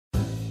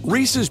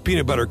Reese's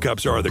Peanut Butter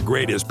Cups are the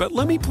greatest, but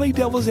let me play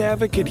devil's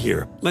advocate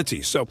here. Let's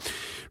see. So,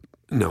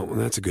 no,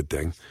 that's a good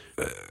thing.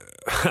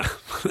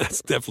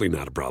 That's definitely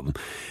not a problem.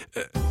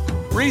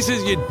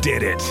 Reese's, you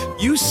did it.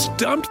 You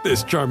stumped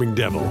this charming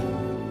devil.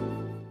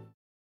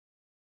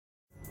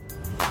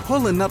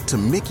 Pulling up to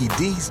Mickey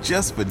D's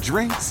just for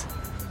drinks?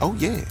 Oh,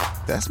 yeah,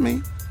 that's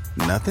me.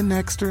 Nothing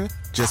extra,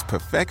 just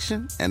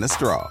perfection and a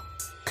straw.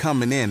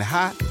 Coming in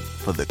hot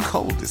for the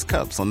coldest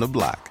cups on the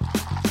block.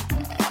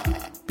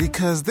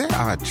 Because there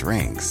are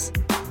drinks.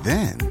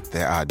 Then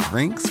there are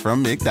drinks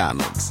from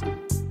McDonald's.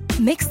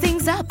 Mix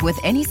things up with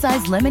any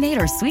size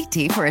lemonade or sweet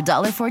tea for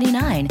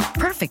 $1.49.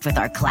 Perfect with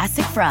our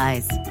classic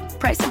fries.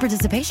 Price and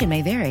participation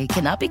may vary.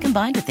 Cannot be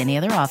combined with any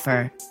other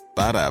offer.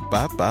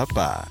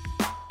 Ba-da-ba-ba-ba.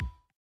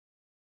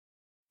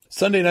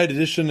 Sunday night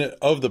edition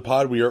of the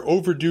pod. We are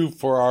overdue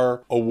for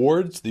our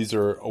awards. These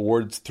are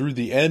awards through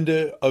the end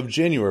of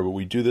January, but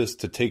we do this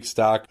to take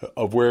stock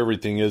of where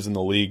everything is in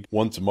the league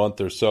once a month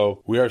or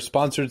so. We are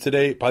sponsored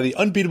today by the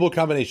unbeatable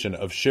combination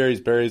of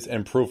Sherry's Berries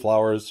and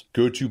ProFlowers.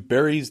 Go to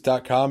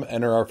berries.com,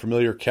 enter our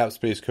familiar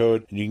CapSpace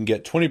code, and you can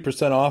get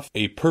 20% off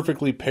a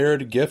perfectly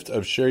paired gift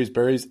of Sherry's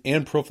Berries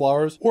and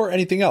ProFlowers, or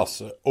anything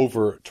else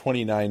over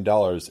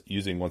 $29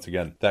 using, once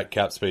again, that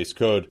CapSpace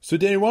code. So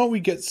Danny, why don't we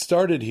get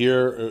started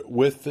here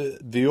with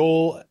the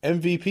old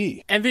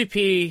MVP.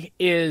 MVP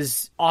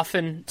is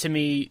often, to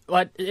me,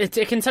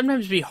 it can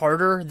sometimes be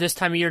harder this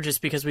time of year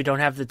just because we don't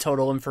have the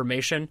total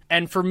information.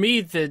 And for me,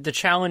 the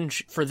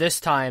challenge for this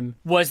time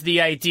was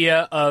the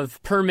idea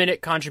of per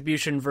minute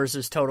contribution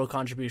versus total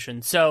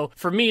contribution. So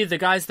for me, the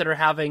guys that are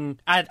having,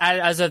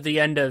 as of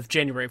the end of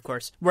January, of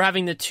course, we're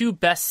having the two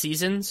best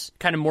seasons,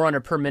 kind of more on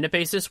a per minute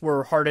basis,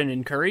 were Harden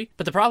and Curry.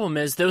 But the problem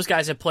is those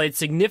guys have played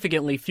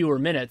significantly fewer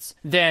minutes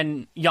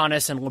than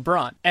Giannis and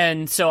LeBron.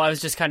 And so I was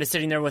just kind of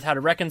sitting there with how to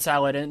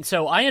reconcile it. And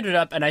so I ended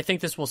up, and I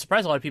think this will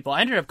surprise a lot of people,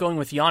 I ended up going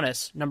with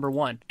Giannis, number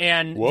one.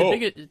 And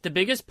the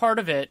biggest part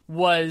of it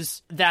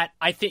was that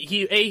I think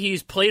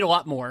he's played a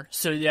lot more.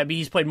 So I mean,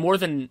 he's played more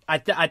than,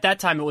 at that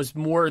time, it was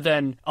more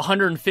than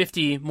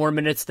 150 more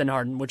minutes than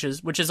Harden, which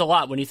is a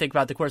lot when you think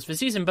about the course of the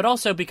season, but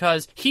also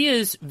because he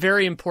is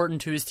very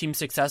important to his team's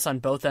success on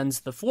both ends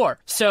of the floor.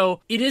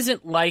 So it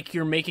isn't like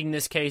you're making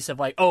this case of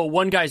like, oh,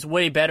 one guy's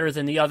way better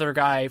than the other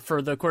guy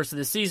for the course of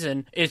the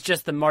season. It's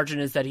just the margin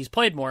is that he's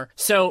played more.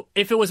 So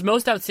if it was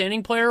most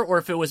outstanding player or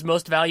if it was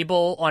most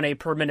valuable on a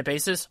per minute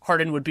basis,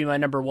 Harden would be my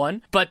number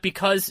one. But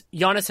because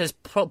Giannis has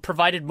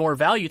provided more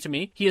value to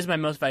me, he is my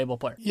most valuable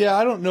player. Yeah,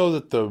 I don't know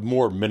that the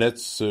more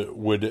minutes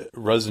would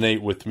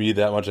resonate with me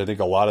that much. I think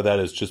a lot of that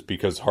is just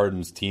because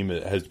Harden's team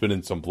has been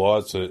in some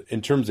blowouts.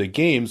 In terms of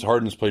games,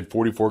 Harden's played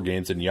 44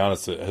 games and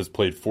Giannis has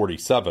played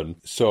 47.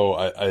 So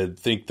I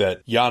think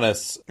that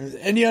Giannis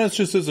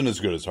just isn't as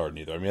good as Harden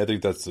either. I mean, I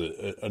think that's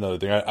another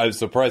thing. I was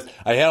surprised.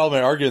 I had all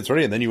my arguments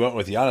ready and then you went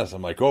with Giannis.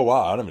 I'm like, oh,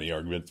 wow, I don't have any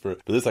arguments for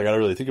this. I got to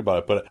really think about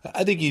it. But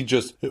I think he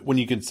just, when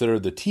you consider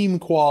the team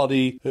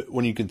quality,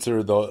 when you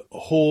consider the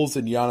holes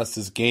in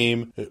Giannis's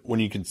game, when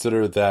you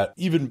consider that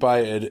even by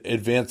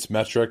advanced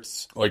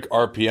metrics like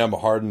RPM,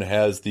 Harden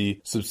has the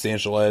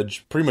substantial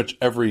edge. Pretty much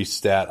every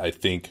stat, I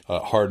think,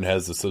 Harden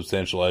has the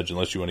substantial edge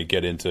unless you want to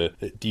get into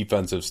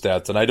defensive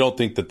stats. And I don't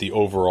think that the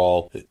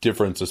overall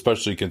difference,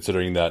 especially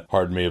considering that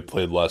Harden may have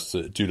played less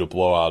due to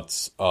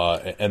blowouts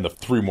and the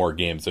three more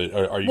games.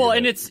 Are you well,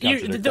 and it's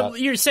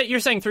you're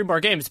saying three more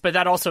games, but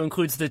that also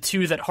includes the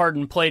two that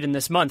Harden played in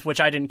this month, which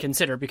I didn't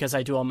consider because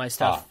I do all my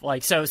stuff.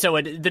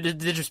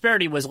 The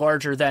disparity was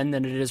larger then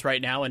than it is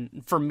right now.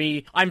 And for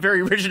me, I'm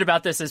very rigid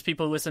about this, as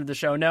people who listen to the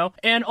show know.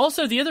 And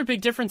also the other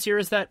big difference here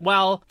is that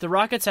while the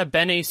Rockets have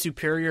been a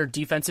superior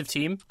defensive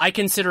team, I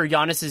consider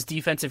Giannis's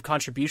defensive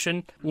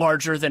contribution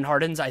larger than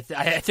Harden's. I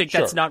think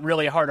that's not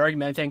really a hard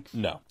argument, I think.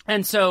 No.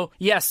 And so,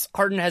 yes,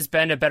 Harden has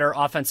been a better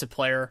offensive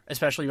player,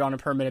 especially on a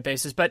per minute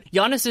basis, but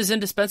Giannis is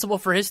indispensable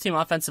for his team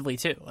offensively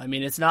too. I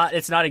mean, it's not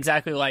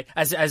exactly like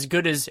as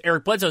good as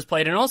Eric Bledsoe's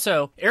played. And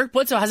also, Eric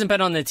Bledsoe hasn't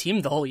been on the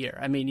team the whole year.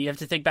 I mean, you have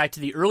to think back to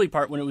the early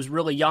part when it was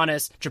really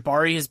Giannis.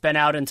 Jabari has been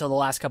out until the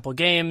last couple of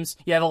games.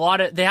 They have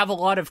a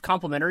lot of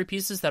complementary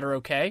pieces that are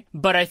okay,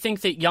 but I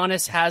think that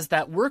Giannis has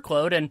that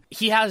workload and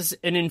he has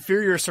an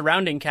inferior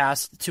surrounding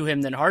cast to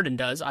him than Harden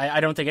does. I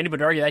don't think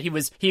anybody would argue that.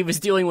 He was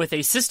dealing with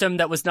a system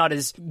that was not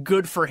as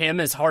good for him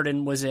as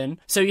Harden was in.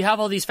 So you have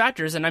all these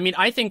factors, and I mean,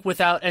 I think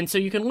and so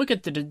you can look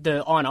at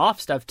the on-off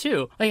stuff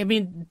too. Like, I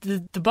mean,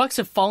 the Bucks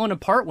have fallen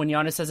apart when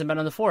Giannis hasn't been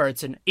on the floor.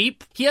 It's an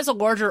ape. He has a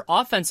larger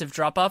offensive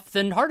drop-off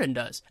than Harden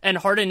does, and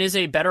Harden is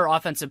a better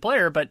offensive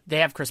player, but they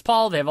have Chris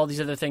Paul. They have all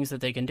these other things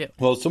that they can do.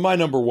 Well, so my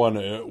number one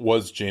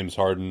was James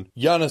Harden.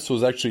 Giannis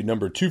was actually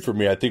number two for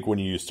me. I think when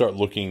you start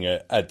looking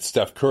at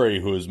Steph Curry,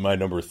 who is my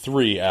number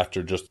three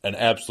after just an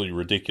absolutely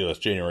ridiculous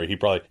January,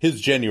 his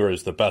January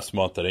is the best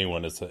month that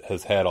anyone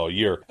has had all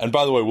year. And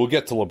by the way, we'll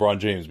get to LeBron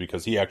James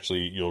because he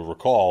actually, you'll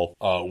recall,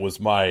 was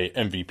my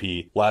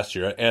MVP last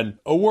year. And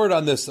a word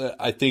on this,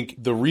 I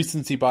think the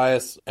recency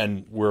bias,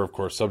 and we're of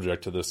course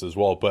subject to this as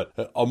well, but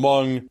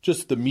among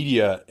just the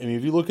media, I mean,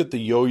 if you look at the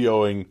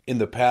yo-yoing in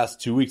the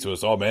past 2 weeks, it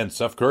was, oh man,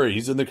 Steph Curry,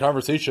 he's in the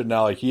conversation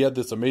now. Like, he had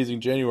this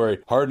amazing January.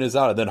 Harden is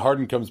out. And then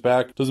Harden comes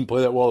back, doesn't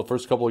play that well the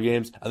first couple of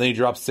games, and then he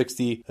drops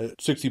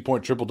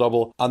 60-point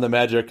triple-double on the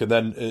Magic. And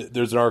then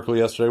there's an article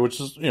yesterday, which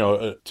is,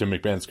 Tim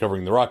McMahon's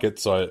covering the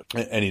Rockets,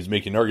 and he's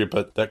making an argument,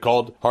 but that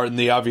called Harden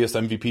the obvious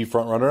MVP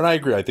frontrunner. And I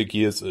agree. I think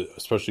he is,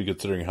 especially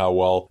considering how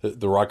well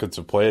the Rockets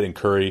have played, and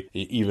Curry,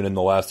 even in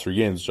the last 3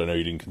 games, which I know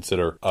you didn't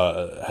consider,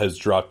 has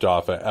dropped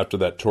off after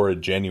that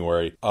torrid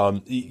January.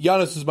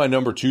 Giannis is my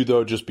number 2,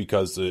 though, just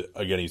because,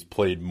 again, he's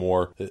played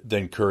more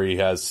than Curry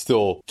has.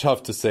 Still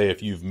tough to say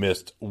if you've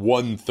missed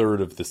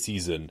 1/3 of the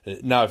season.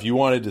 Now, if you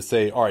wanted to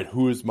say, all right,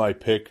 who is my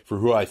pick for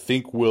who I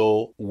think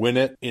will win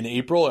it in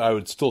April, I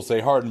would still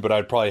say Harden, but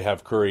I'd probably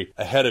have Curry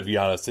ahead of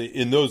Giannis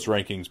in those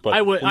rankings. But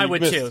I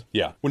would too.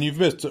 Yeah, when you've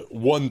missed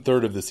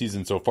 1/3 of the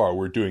season so far,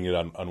 we're doing it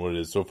on what it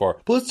is so far.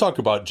 But let's talk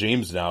about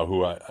James now,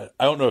 who I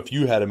don't know if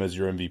you had him as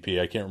your MVP.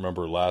 I can't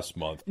remember last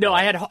month. No,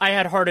 I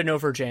had Harden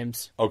over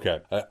James. Okay,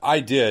 I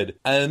did,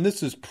 and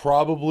this is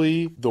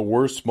probably the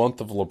worst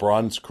month of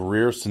LeBron's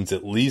career since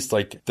at least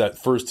like that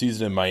first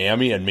season in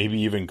Miami, and maybe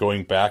even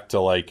going back to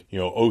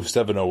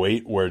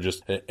 07-08, where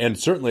just, and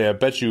certainly I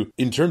bet you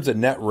in terms of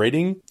net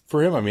rating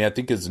for him, I mean, I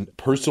think his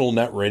personal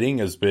net rating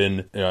has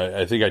been,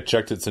 I think I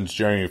checked it since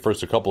January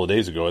 1st a couple of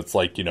days ago. It's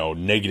like,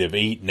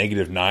 -8,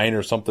 -9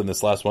 or something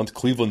this last month.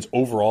 Cleveland's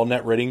overall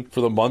net rating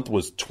for the month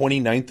was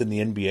 29th in the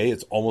NBA.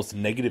 It's almost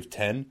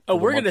 -10. Oh,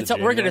 we're going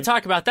to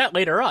talk about that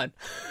later on.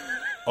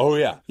 Oh,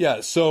 yeah.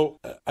 Yeah. So,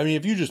 I mean,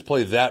 if you just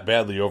play that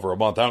badly over a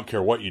month, I don't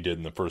care what you did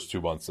in the first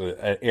 2 months.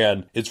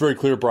 And it's very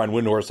clear Brian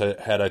Windhorst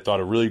had, I thought,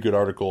 a really good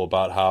article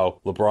about how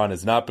LeBron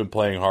has not been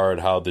playing hard,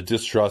 how the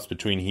distrust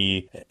between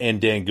he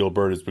and Dan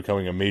Gilbert is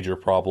becoming a major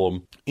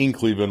problem in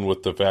Cleveland,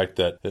 with the fact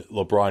that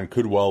LeBron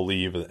could well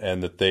leave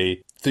and that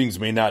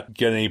things may not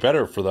get any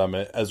better for them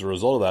as a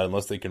result of that,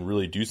 unless they can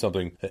really do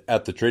something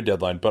at the trade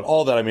deadline. But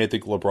all that, I mean, I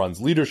think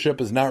LeBron's leadership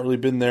has not really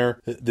been there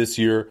this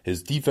year.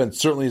 His defense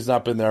certainly has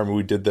not been there. I mean,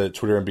 we did the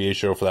Twitter NBA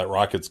show for that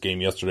Rockets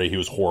game yesterday. He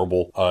was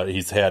horrible.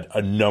 He's had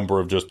a number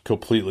of just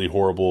completely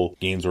horrible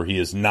games where he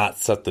has not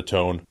set the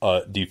tone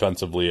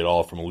defensively at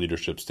all from a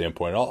leadership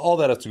standpoint. All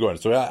that has to go in.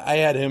 So I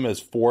had him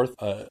as 4th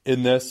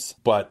in this,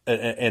 but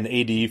and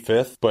AD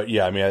 5th. But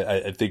yeah, I mean,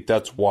 I think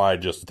that's why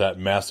just that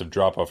massive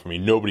drop off for me.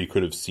 Nobody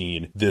could have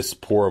seen this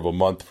poor of a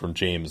month from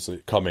James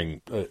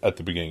coming at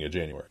the beginning of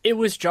January. It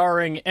was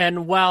jarring,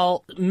 and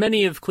while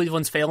many of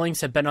Cleveland's failings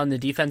have been on the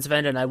defensive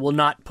end, and I will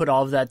not put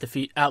all of that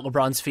at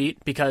LeBron's feet,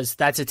 because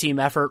that's a team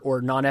effort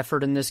or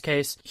non-effort in this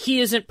case,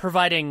 he isn't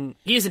helping.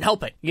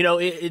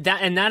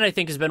 That I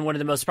think has been one of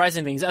the most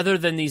surprising things, other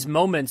than these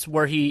moments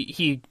where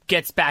he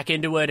gets back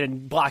into it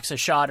and blocks a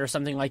shot or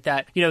something like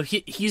that.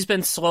 He's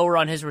been slower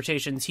on his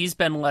rotations, he's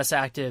been less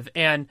active,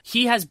 and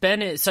he has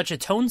been such a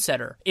tone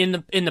setter in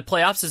the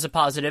playoffs as a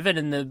positive,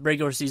 and in the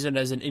regular season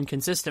as an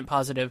inconsistent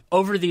positive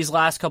over these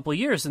last couple of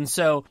years. And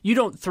so you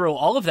don't throw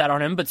all of that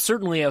on him, but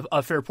certainly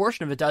a fair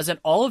portion of it does.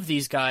 And all of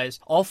these guys,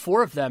 all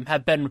 4 of them,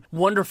 have been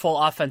wonderful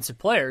offensive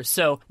players.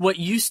 So what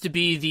used to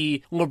be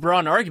the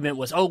LeBron argument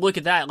was, oh, look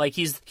at that, like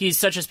he's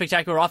such a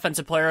spectacular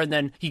offensive player, and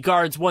then he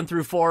guards 1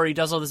 through 4, he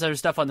does all this other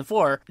stuff on the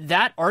floor.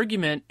 That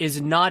argument is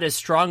not as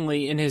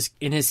strongly in his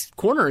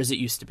corner as it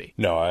used to be.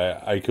 No,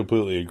 I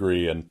completely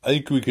agree. And I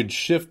think we could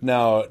shift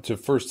now to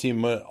first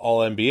team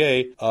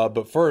All-NBA.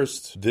 But first,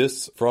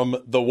 this from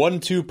the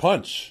 1-2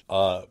 punch,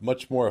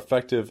 much more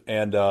effective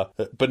and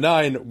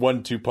benign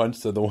 1-2 punch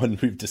than the one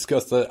we've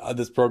discussed on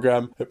this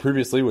program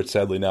previously, which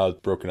sadly now is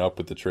broken up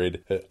with the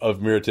trade of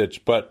Mirotic.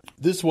 But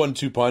this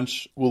 1-2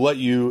 punch will let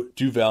you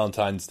do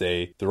Valentine's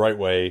Day the right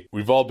way.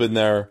 We've all been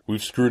there.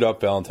 We've screwed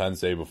up Valentine's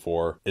Day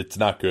before. It's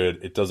not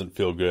good. It doesn't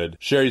feel good.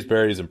 Sherry's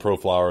Berries and Pro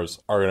Flowers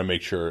are going to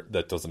make sure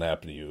that doesn't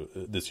happen to you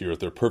this year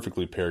with their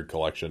perfectly paired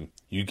collection.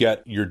 You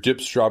get your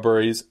dipped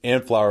strawberries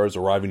and flowers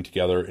arriving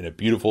together in a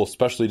beautiful,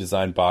 specially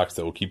designed box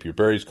that will keep your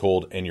berries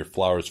cold and your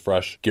flowers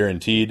fresh,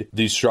 guaranteed.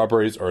 These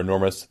strawberries are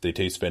enormous. They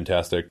taste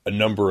fantastic. A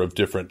number of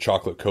different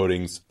chocolate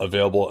coatings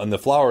available, and the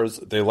flowers,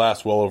 they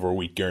last well over a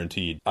week,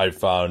 guaranteed. I've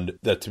found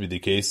that to be the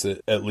case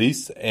at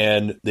least,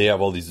 and they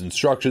have all these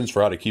instructions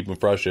for how to keep them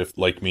fresh. If,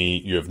 like me,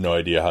 you have no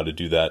idea how to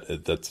do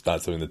that, that's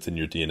not something that's in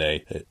your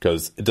DNA,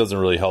 because it doesn't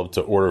really help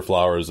to order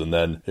flowers and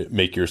then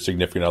make your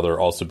significant other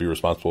also be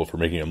responsible for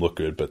making them look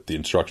good, but the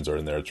instructions are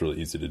in there. It's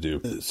really easy to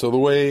do. So the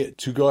way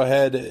to go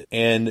ahead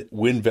and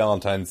win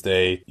Valentine's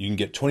Day, you can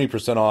get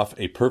 20% off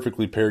a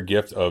perfectly paired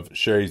gift of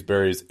Sherry's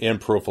Berries and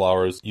Pro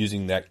Flowers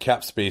using that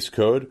cap space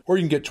code, or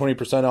you can get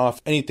 20%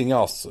 off anything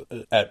else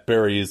at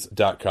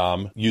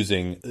berries.com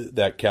using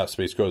that cap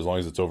space code as long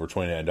as it's over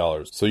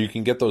 $29. So you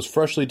can get those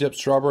freshly dipped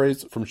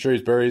strawberries from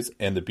Sherry's Berries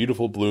and the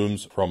beautiful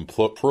blooms from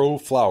Pro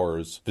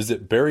Flowers.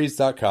 Visit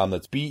berries.com,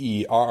 that's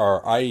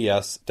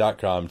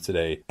BERRIES.com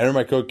today. Enter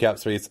my code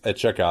CAPSPACE at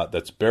checkout.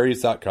 That's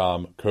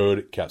berries.com,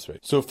 code CAPSPACE.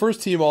 So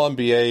first team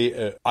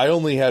All-NBA, I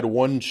only only had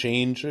one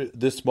change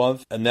this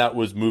month, and that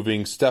was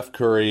moving Steph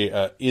Curry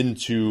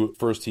into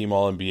first team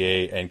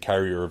All-NBA and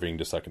Kyrie Irving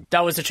to second.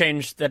 That was a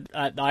change that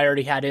I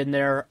already had in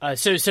there.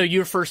 So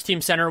your first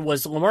team center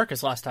was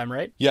LaMarcus last time,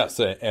 right? Yes,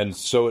 and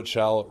so it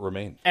shall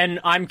remain. And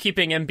I'm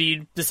keeping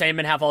Embiid the same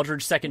and have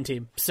Aldridge second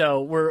team.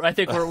 So I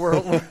think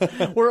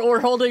we're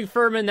holding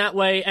firm in that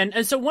way.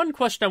 And so one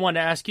question I wanted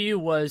to ask you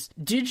was,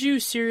 did you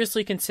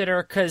seriously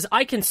consider, because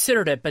I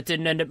considered it but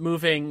didn't end up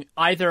moving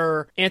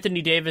either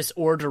Anthony Davis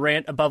or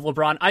Durant above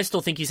LeBron. I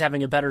still think he's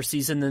having a better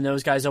season than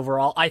those guys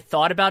overall. I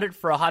thought about it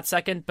for a hot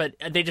second, but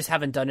they just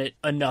haven't done it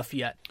enough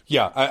yet.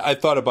 Yeah, I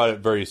thought about it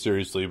very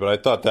seriously, but I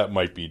thought that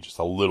might be just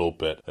a little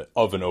bit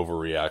of an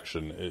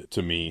overreaction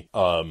to me.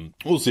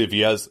 We'll see if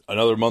he has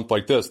another month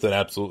like this, then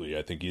absolutely.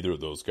 I think either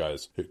of those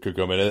guys could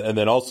come in. And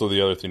then also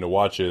the other thing to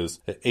watch is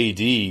AD.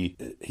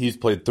 He's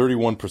played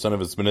 31% of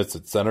his minutes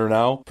at center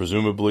now,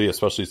 presumably,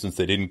 especially since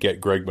they didn't get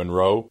Greg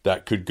Monroe.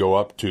 That could go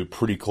up to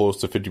pretty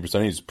close to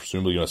 50%. He's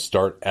presumably going to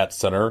start at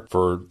center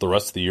for the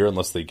rest of the year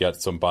unless they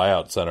get some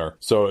buyout center.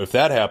 So if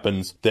that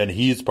happens, then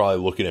he's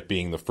probably looking at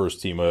being the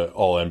first team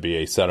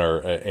All-NBA center,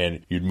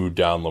 and you'd move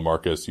down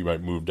LaMarcus, you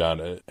might move down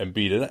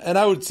Embiid. And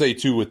I would say,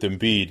 too, with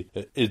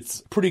Embiid,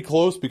 it's pretty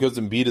close because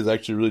Embiid has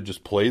actually really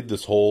just played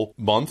this whole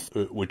month,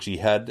 which he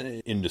had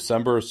in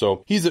December.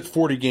 So he's at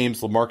 40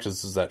 games.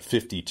 LaMarcus is at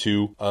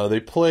 52. They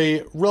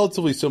play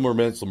relatively similar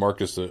minutes.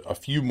 LaMarcus a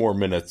few more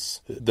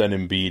minutes than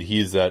Embiid.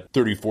 He's at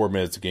 34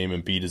 minutes a game.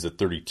 Embiid is at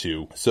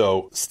 32.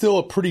 So still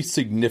a pretty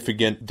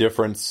significant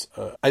difference.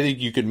 I think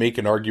you could make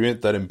an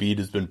argument that Embiid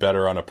has been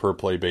better on a per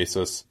play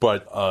basis,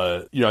 but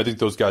I think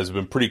those guys have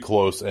been pretty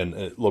close, and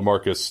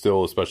LaMarcus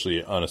still,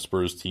 especially on a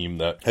Spurs team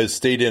that has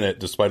stayed in it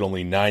despite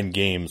only 9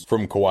 games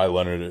from Kawhi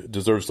Leonard,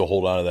 deserves to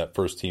hold on to that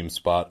first team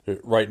spot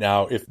right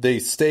now. If they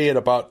stay at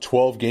about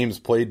 12 games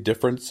played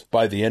difference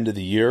by the end of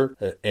the year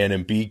and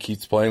Embiid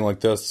keeps playing like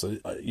this,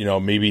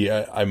 maybe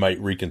I might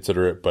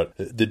reconsider it, but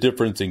the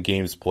difference in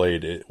games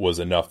played was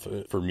enough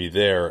for me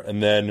there.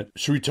 And then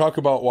should we talk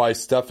about why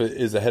Steph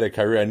is ahead of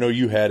Kyrie? I know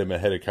you had him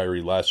ahead of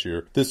Kyrie last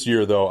year. This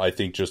year, though, I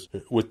think just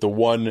with the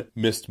one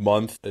missed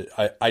month,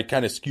 I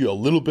kind of skew a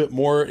little bit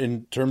more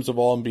in terms of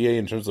All-NBA,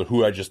 in terms of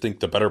who I just think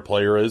the better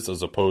player is,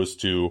 as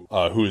opposed to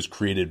who has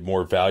created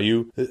more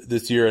value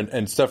this year.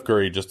 And Steph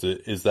Curry just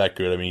is that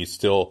good. I mean, he's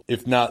still,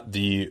 if not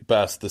the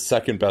best, the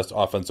second best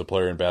offensive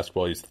player in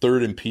basketball. He's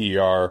third in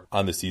PER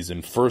on the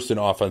season, first in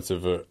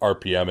offensive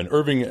RPM, and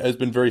Irving has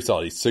been very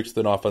solid. He's sixth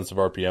in offensive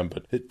RPM,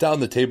 but down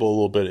the table a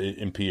little bit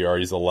in PER,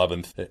 he's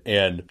 11th.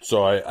 And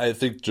so I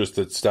think just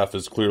that Steph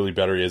is clearly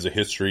better. He has a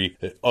history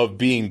of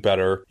being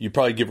better. You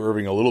probably give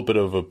Irving a little bit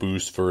of a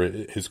boost for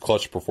his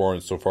clutch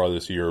performance so far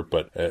this year,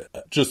 but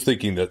just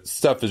thinking that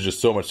Steph is just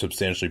so much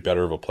substantially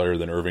better of a player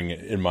than Irving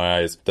in my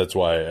eyes. That's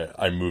why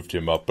I moved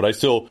him up. But I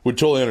still would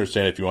totally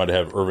understand if you want to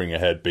have Irving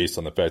ahead based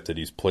on the fact that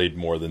he's played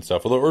more than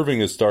Steph. Although Irving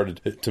has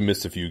started to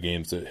miss a few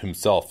games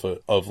himself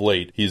of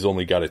late, he's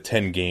only got a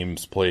 10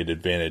 games played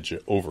advantage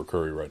over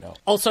Curry right now.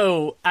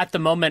 Also, at the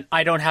moment,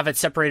 I don't have it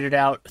separated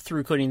out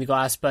through Cleaning the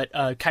Glass, but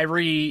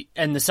Kyrie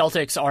and the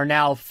Celtics are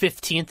now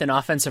 15th in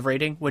offensive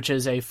rating, which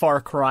is a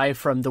far cry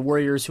from the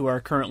Warriors, who are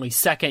currently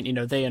second.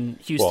 They and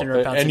Houston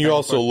are bouncing. And you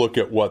also look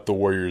at what the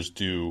Warriors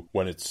do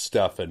when it's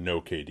Steph and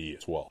no KD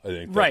as well. I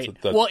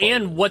think that's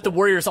and what the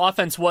Warriors'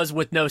 offense was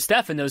with no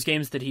Steph in those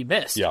games that he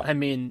missed. Yeah. I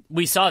mean,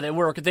 we saw they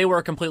were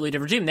a completely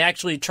different team. They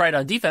actually tried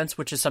on defense,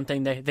 which is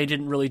something they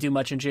didn't really do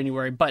much in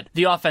January, but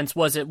the offense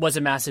was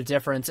a massive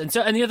difference.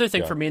 And the other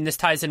thing for me, and this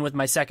ties in with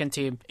my second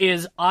team,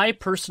 is I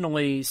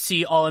personally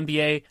see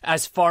All-NBA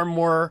as far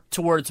more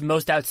towards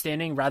most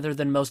outstanding rather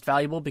than most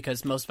valuable,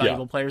 because most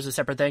valuable player is a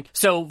separate thing.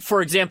 So,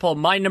 for example,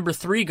 my number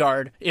 3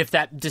 guard, if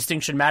that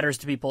distinction matters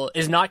to people,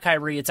 is not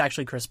Kyrie, it's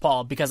actually Chris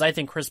Paul, because I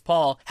think Chris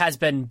Paul has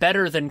been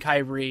better than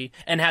Kyrie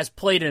and has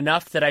played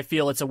enough that I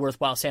feel it's a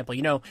worthwhile sample.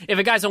 If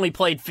a guy's only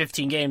played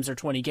 15 games or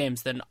 20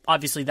 games, then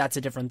obviously that's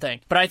a different thing.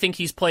 But I think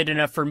he's played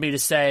enough for me to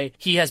say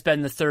he has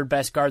been the third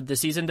best guard this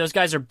season. Those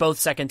guys are both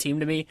second team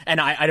to me,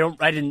 and I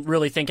didn't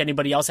really think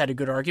anybody else had a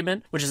good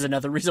argument, which is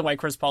another reason why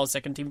Chris Paul is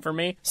second team for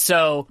me.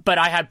 So, but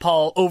I had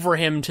Paul over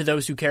him to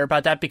those who care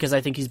about that, because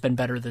I think he's been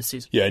better this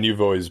season. Yeah, and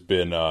you've always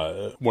been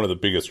one of the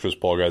biggest Chris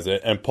Paul guys,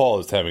 and Paul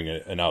is having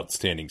an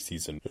outstanding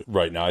season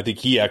right now. I think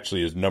he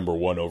actually is number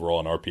 1 overall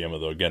in RPM,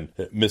 although again,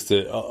 missed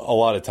a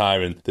lot of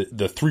time, and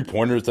the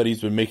 3-pointers that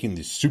he's been making,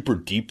 these super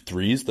deep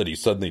threes that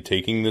he's suddenly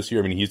taking this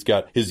year. I mean, he's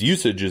got, his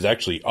usage is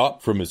actually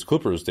up from his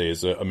Clippers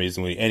days,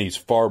 amazingly, and he's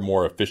far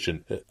more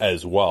efficient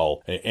as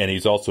well. And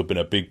he's also been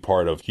a big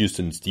part of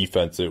Houston's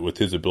defense with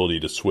his ability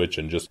to switch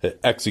and just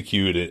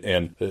execute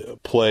and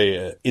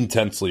play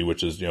intensely,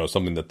 which is,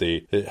 something that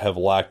they have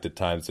lacked at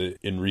times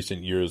in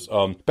recent years.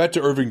 Back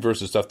to Irving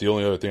versus Steph, the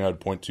only other thing I'd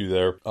point to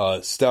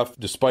there, Steph,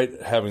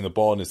 despite having the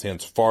ball in his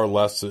hands far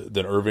less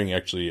than Irving,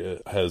 actually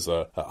has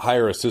a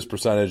higher assist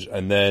percentage,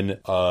 and then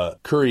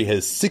Curry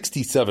has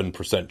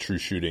 67% true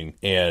shooting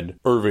and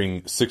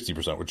Irving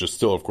 60%, which is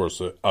still, of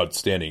course,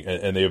 outstanding,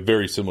 and they have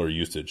very similar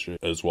usage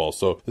as well.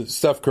 So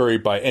Steph Curry,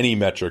 by any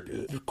metric,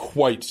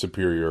 quite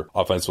superior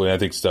offensively. I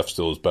think Steph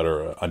still is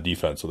better on defense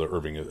defense, so that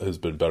Irving has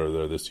been better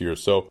there this year.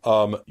 So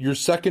your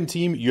second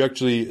team, you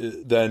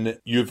actually then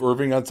you have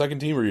Irving on second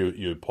team, or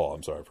you have Paul?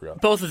 I'm sorry, I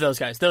forgot. Both of those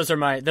guys. Those are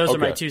my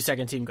 2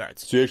 second team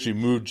guards. So you actually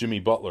moved Jimmy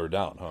Butler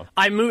down, huh?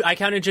 I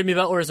counted Jimmy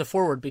Butler as a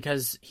forward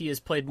because he has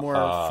played more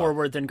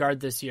forward than guard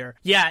this year.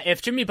 Yeah,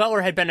 if Jimmy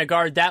Butler had been a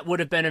guard, that would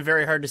have been a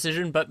very hard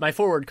decision, but my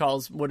forward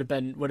calls would have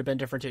been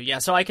different too. Yeah,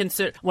 so I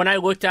consider, when I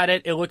looked at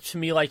it, it looked to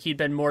me like he'd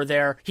been more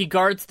there. He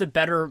guards the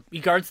better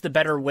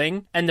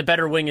wing, and the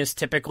better wing is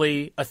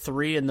typically a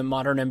 3 in the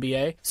modern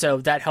NBA. So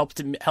that helped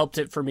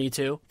it for me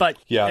too. But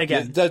yeah,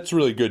 again, that's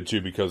really good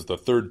too, because the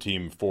third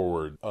team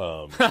forward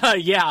was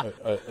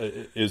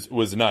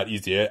not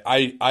easy.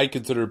 I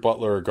consider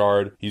Butler a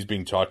guard. He's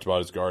being talked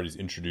about as guard. He's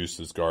introduced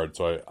as guard.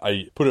 So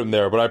I put him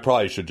there, but I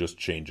probably should just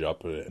change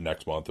up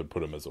next month and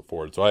put him as a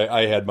forward. So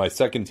I had my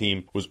second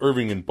team was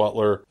Irving and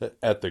Butler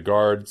at the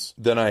guards.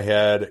 Then I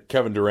had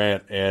Kevin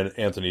Durant and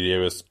Anthony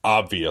Davis,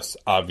 obvious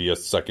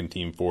second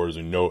team forwards,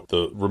 and no,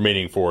 the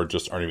remaining forwards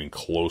just aren't even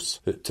close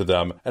to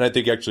them. And I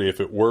think actually if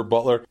it were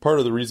Butler, part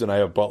of the reason I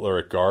have Butler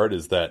at guard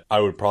is that I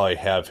would probably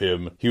have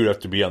him, he would have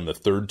to be on the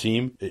third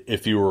team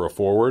if he were a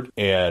forward.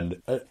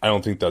 And I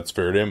don't think that's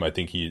fair to him. I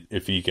think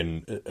if he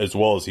can, as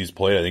well as he's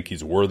played, I think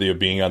he's worthy of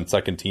being on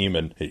second team,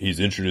 and he's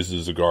introduced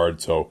as a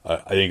guard. So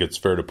I think it's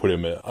fair to put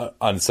him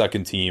on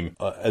second team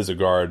as a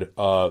guard.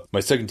 My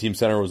second team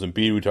center was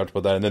Embiid. We talked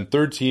about that. And then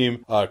third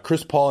team,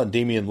 Chris Paul and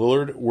Damian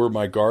Lillard were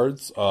my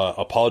guards.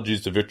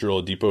 Apologies to Victor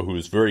Oladipo, who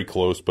is very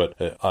close, but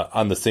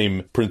on the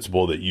same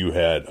principle that you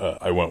had,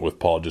 I went with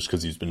Paul just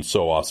because he's been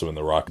so awesome, and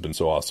the Rockets have been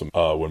so awesome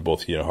when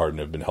both he and Harden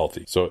have been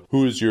healthy. So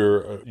who is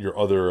your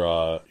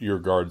other your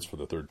guards for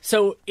the third?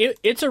 So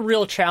it's a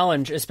real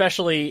challenge,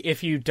 especially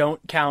if you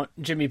don't count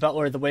Jimmy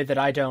Butler the way that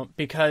I don't,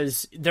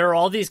 because there are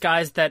all these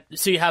guys that,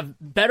 so you have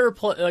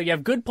you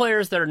have good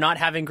players that are not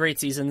having great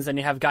seasons, and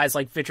you have guys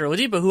like Victor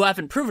Oladipo who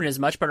haven't proven as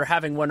much but are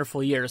having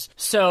wonderful years.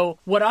 So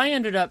what I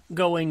ended up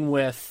going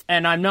with,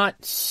 and I'm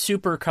not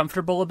super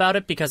comfortable about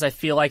it because I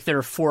feel like there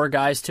are 4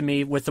 guys to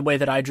me with the way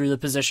that I drew the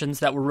positions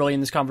that were really in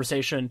this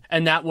conversation,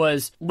 and that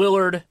was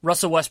Lillard,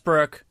 Russell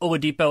Westbrook,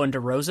 Oladipo, and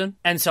DeRozan.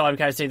 And so I'm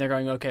kind of sitting there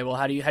going, okay, well,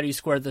 how do you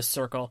square this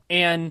circle?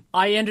 And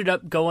I ended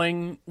up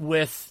going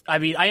with,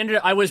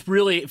 I was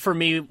really, for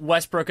me,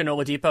 Westbrook and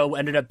Oladipo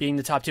ended up being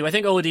the top 2. I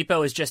think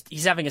Oladipo is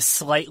he's having a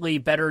slightly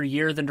better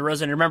year than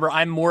DeRozan. And remember,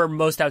 I'm more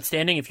most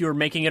outstanding. If you were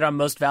making it on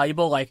most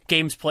valuable, like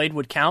games played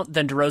would count,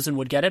 then DeRozan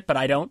would get it, but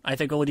I don't. I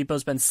think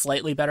Oladipo's been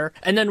slightly better.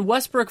 And then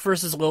Westbrook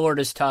versus Lillard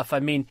is tough. I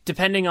mean,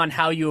 depending on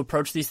how you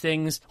approach these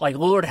things, like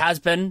Lillard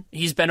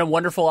he's been a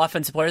wonderful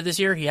offensive player this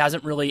year. He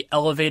hasn't really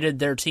elevated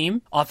their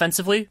team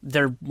offensively.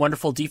 They're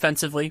wonderful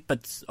defensively,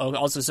 but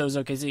also so is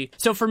OKC.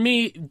 So for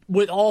me,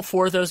 with all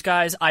 4 of those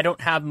guys, I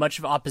don't have much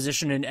of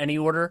opposition in any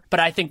order, but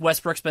I think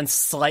Westbrook's been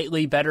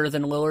slightly better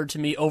than Lillard to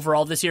me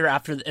overall this year,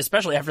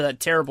 especially after that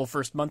terrible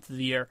first month of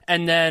the year.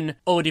 And then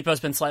Oladipo's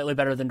been slightly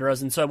better than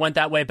DeRozan, so I went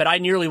that way, but I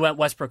nearly went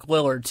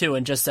Westbrook-Lillard too,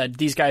 and just said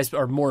these guys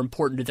are more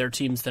important to their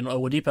teams than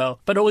Oladipo.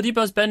 But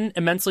Oladipo's been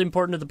immensely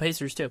important to the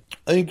Pacers too.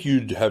 I think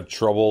you'd have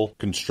trouble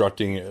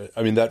constructing,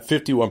 I mean, that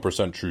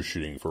 51% true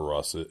shooting for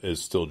Russ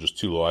is still just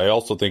too low. I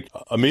also think,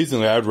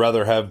 amazingly, I'd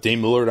rather have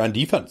Dame Lillard on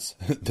defense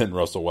than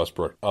Russell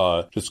Westbrook,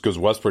 just because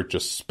Westbrook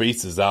just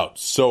spaces out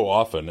so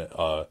often,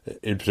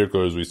 in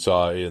particular as we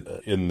saw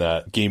in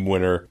that game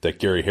winner that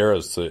Gary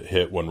Harris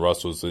hit when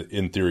Russ was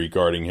in theory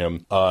guarding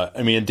him.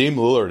 I mean, Dame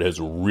Lillard has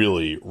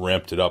really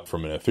ramped it up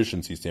from an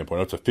efficiency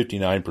standpoint, up to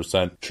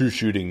 59% true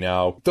shooting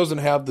now. Doesn't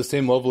have the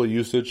same level of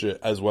usage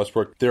as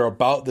Westbrook. They're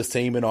about the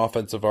same in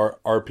offensive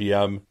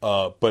RPM,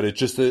 but it's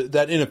just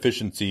that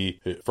inefficiency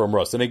from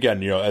Russ. And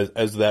again,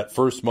 as that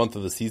first month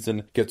of the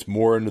season gets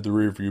more into the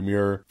rearview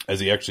mirror, as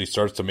he actually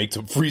starts to make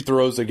some free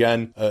throws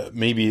again,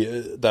 maybe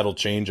that'll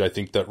change. I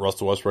think that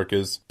Russell Westbrook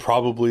is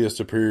probably a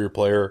superior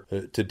player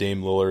to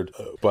Dame Lillard,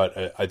 but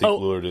I think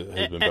Lillard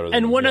has been better than him.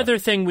 And one other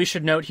thing we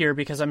should note here,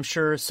 because I'm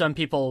sure some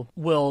people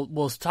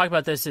will talk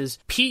about this, is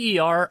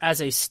PER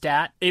as a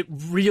stat. It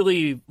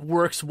really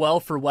works well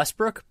for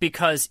Westbrook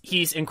because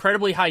he's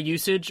incredibly high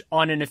usage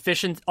on an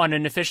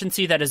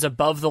efficiency that is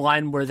above the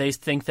line where they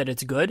think that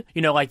it's good.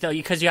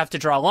 Because you have to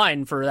draw a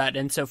line for that,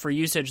 and so for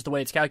usage, the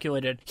way it's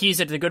calculated,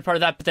 he's at the good part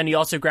of that. But then he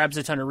also grabs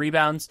a ton of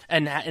rebounds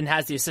and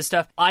has the assist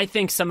stuff. I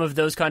think some of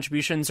those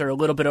contributions are a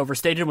little bit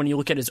overstated when you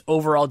look at his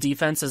overall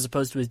defense as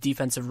opposed to his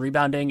defensive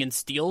rebounding and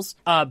steals.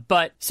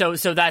 But so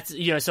that's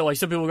so like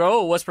some people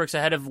go, oh, Westbrook's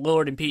ahead of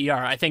Lillard in PER.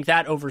 I think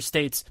that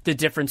overstates the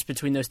difference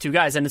between those 2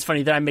 guys, and it's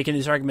funny that I'm making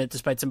this argument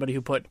despite somebody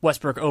who put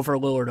Westbrook over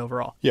Lillard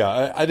overall.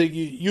 Yeah, I think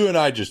you and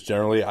I just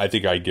generally, I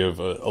think I give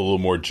a little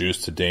more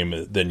juice to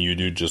Dame than you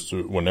do. Just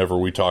whenever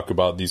we talk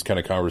about these kind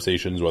of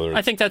conversations, whether it's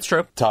I think that's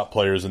true. Top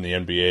players in the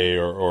NBA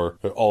or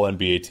all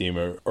NBA team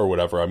or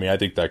whatever. I mean, I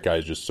think that guy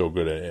is just so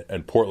good,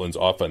 and Portland's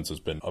offense has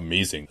been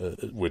amazing.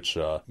 Which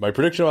my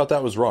prediction about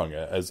that was wrong,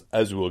 as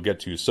we will get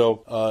to.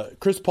 So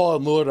Chris Paul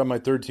and Lillard on my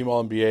third team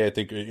All NBA. I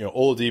think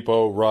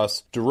Oladipo,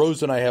 Russ,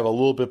 DeRozan, I have a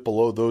little bit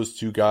below those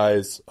 2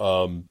 guys.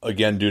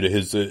 Again, due to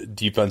his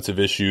defensive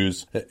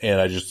issues, and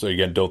I just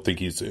again don't think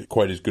he's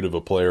quite as good of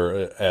a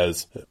player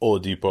as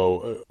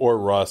Oladipo or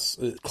Russ.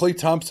 Klay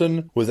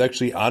Thompson was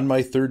actually on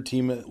my third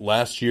team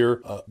last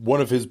year.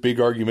 One of his big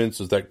arguments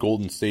is that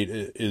Golden State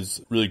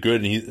is really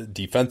good and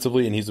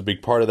defensively, and he's a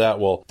big part of that.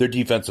 Well, their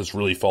defense has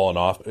really fallen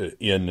off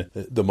in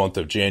the month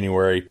of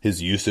January.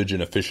 His usage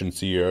and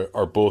efficiency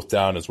are both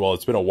down as well.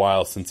 It's been a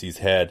while since he's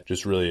had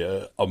just really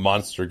a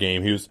monster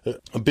game. He was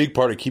a big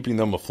part of keeping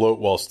them afloat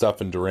while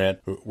Steph and Durant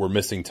were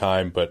missing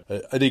time. But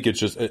I think it's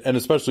just, and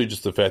especially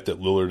just the fact that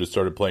Lillard has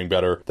started playing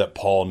better, that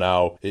Paul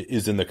now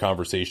is in the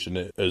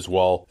conversation as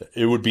well.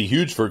 It would be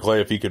huge for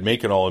Klay if he could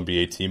make an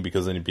All-NBA team,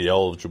 because then he'd be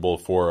eligible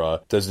for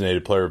a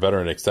designated player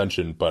veteran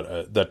extension,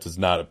 but that does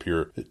not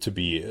appear to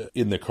be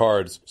in the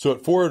cards. So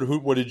at forward,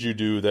 what did you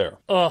do there?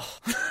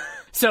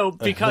 So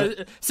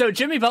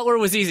Jimmy Butler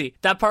was easy.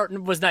 That part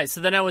was nice.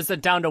 So then I was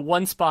down to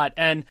one spot.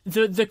 And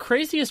the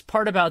craziest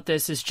part about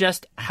this is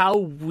just how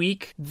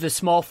weak the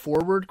small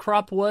forward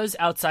crop was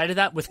outside of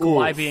that, with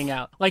Kawhi being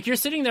out. Like, you're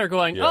sitting there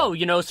going,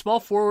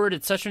 small forward,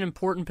 it's such an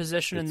important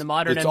position in the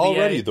modern NBA. It's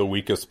already the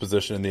weakest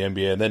position in the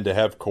NBA. And then to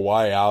have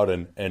Kawhi out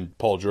and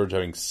Paul George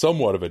having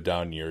somewhat of a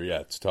down year,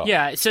 it's tough.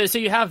 Yeah, so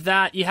you have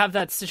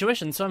that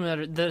situation. So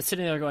I'm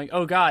sitting there going,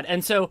 oh God.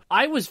 And so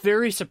I was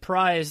very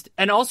surprised.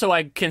 And also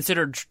I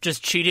considered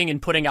just cheating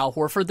and putting Al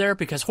Horford there,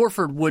 because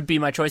Horford would be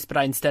my choice, but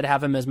I instead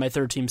have him as my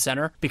third team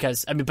center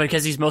because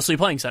he's mostly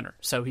playing center,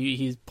 so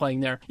he's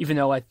playing there. Even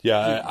though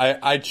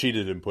I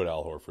cheated and put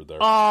Al Horford there.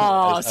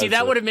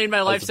 That would have made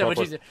my life so much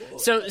easier.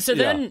 So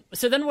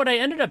then what I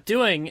ended up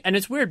doing, and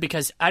it's weird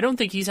because I don't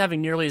think he's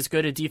having nearly as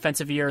good a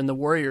defensive year, and the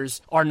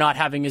Warriors are not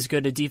having as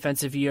good a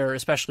defensive year,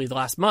 especially the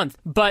last month.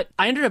 But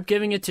I ended up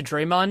giving it to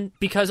Draymond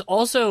because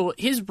also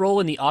his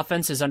role in the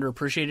offense is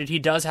underappreciated. He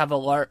does have a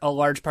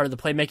large part of the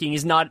playmaking.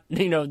 He's not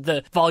the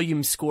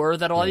volume scorer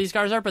that all these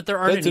guys are, but there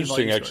aren't That's any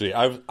interesting,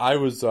 volume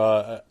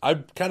actually.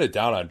 I'm kind of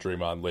down on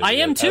Draymond lately. I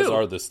am too. As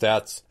are the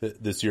stats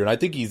this year. And I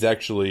think he's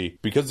actually,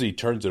 because he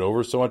turns it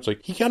over so much,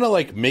 like, he kind of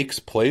like makes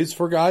plays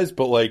for guys,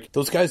 but like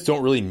those guys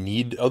don't really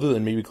need, other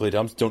than maybe Klay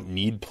Thompson, don't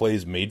need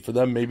plays made for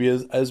them maybe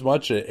as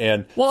much.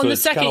 And in the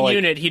second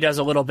unit, he does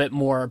a little bit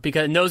more,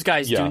 because those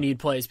guys do need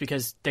plays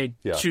because they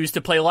choose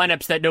to play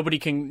lineups that nobody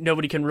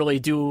can really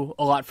do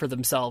a lot for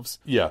themselves.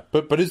 Yeah,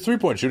 but his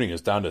 3-point shooting is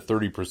down to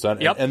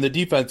 30%. Yep. And the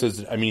defense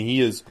is,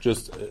 he is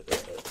just,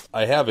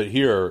 I have it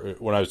here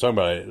when I was talking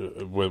about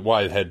it, with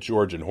why I had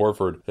George and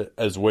Horford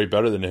as way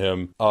better than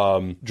him.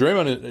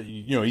 Draymond,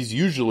 he's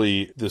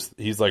usually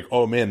he's like,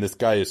 oh man, this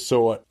guy is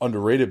so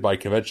underrated by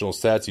conventional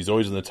stats. He's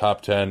always in the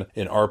top 10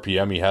 in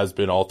RPM. He has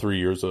been all 3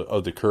 years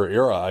of the Kerr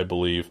era, I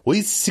believe. Well,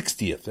 he's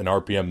 60th in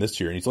RPM this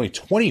year, and he's only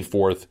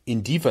 24th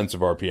in defensive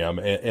RPM.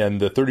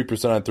 And the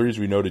 30% on threes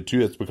we noted too,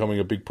 that's becoming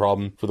a big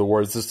problem for the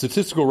Warriors. The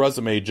statistical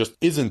resume just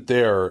isn't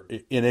there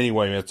in any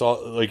way. It's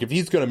all like, if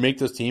he's going to make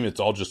this team, it's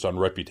all just on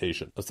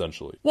reputation,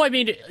 essentially. Well,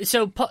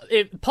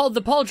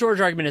 the Paul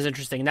George argument is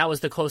interesting, and that was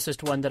the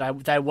closest one that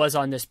I was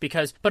on this,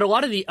 but a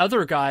lot of the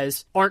other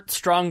guys aren't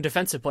strong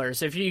defensive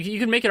players. If you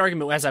can make an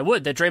argument, as I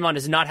would, that Draymond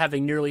is not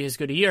having nearly as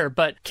good a year,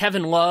 but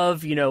Kevin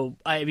Love,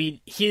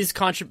 his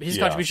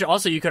contribution,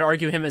 also you could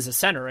argue him as a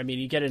center.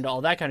 You get into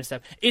all that kind of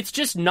stuff. It's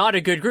just not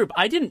a good group.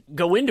 I didn't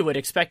go into it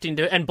expecting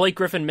to, and Blake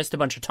Griffin missed a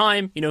bunch of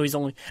time.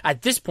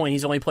 At this point,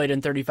 he's only played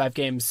in 35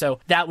 games, so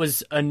that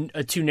was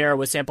a too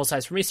narrow a sample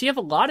size for me. So you have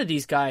a lot of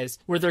these guys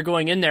where they're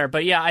going in there,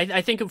 but yeah,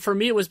 I think for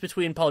me it was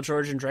between Paul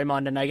George and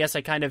Draymond, and I guess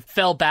I kind of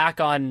fell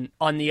back on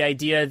the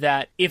idea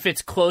that if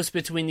it's close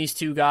between these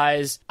two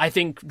guys, I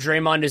think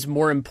Draymond is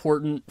more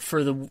important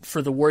for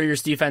the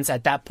Warriors defense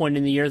at that point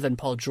in the year than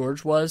Paul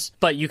George was.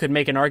 But you could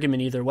make an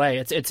argument either way.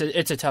 It's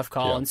a tough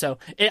call, and so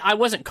I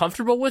wasn't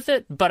comfortable with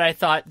it, but I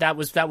thought that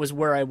was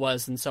where I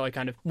was, and so I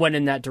kind of went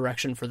in that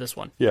direction for this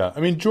one. Yeah,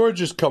 George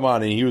has come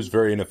on and he was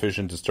very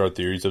inefficient to start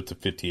the year. He's up to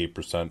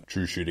 58%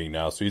 true shooting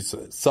now, so he's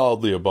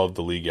solidly above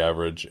the league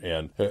average,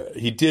 and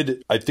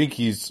I think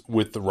he's,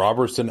 with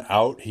Robertson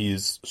out,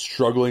 he's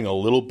struggling a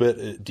little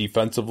bit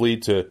defensively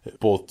to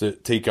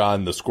take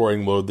on the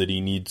scoring load that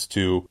he needs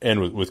to,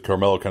 and with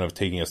Carmelo kind of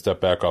taking a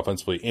step back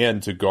offensively,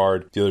 and to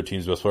guard the other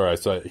team's best player. I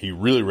saw he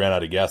really ran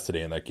out of gas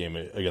today in that game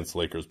against the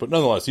Lakers, but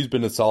nonetheless, he's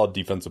been a solid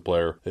defensive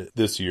player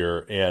this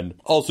year, and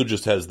also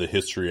just has the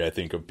history, I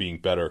think, of being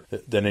better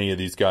than any of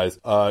these guys.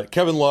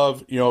 Kevin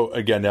Love,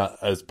 again,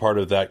 as part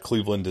of that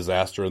Cleveland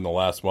disaster in the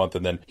last month,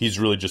 and then he's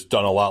really just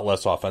done a lot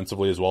less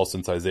offensively as well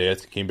since Isaiah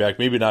came back.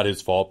 Maybe not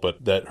his fault,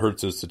 but that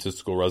hurts his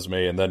statistical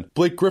resume. And then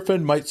Blake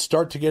Griffin might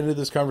start to get into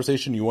this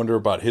conversation. You wonder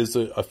about his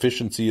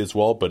efficiency as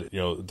well, but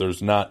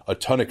there's not a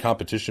ton of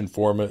competition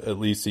for him. At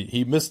least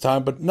he missed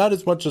time, but not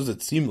as much as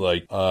it seemed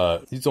like.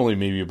 He's only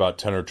maybe about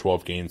 10 or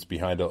 12 games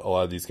behind a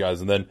lot of these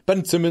guys. And then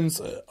Ben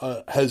Simmons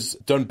has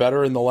done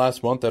better in the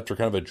last month after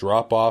kind of a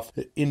drop off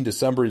in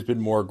December. He's been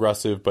more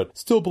aggressive, but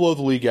still below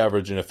the league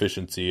average in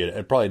efficiency,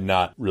 and probably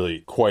not really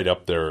quite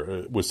up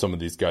there with some of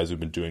these guys who've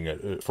been doing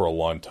it for a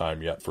long time.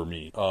 time yet for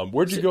me.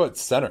 Where'd you go at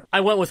center?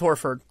 I went with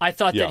Horford. I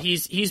thought that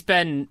he's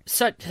been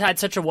had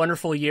such a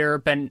wonderful year,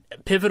 been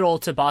pivotal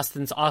to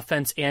Boston's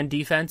offense and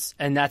defense,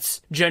 and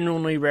that's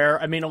genuinely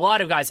rare. I mean, a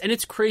lot of guys, and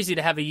it's crazy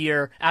to have a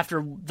year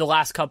after the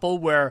last couple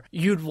where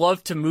you'd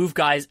love to move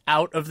guys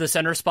out of the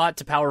center spot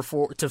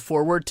to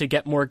forward to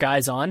get more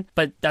guys on,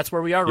 but that's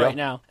where we are right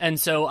now. And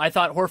so I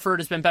thought Horford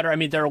has been better. I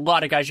mean, there are a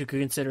lot of guys you could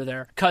consider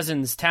there.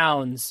 Cousins,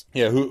 Towns.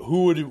 Yeah,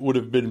 who would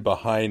have been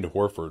behind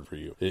Horford for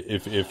you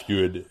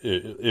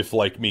if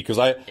like me? Because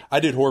I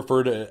did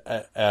Horford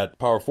at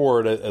power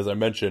forward, as I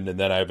mentioned, and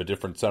then I have a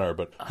different center.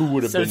 But who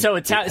would have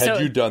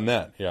had you done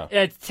that?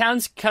 Yeah,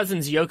 Towns,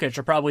 Cousins, Jokic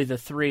are probably the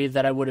three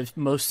that I would have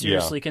most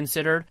seriously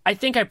considered. I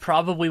think I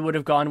probably would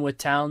have gone with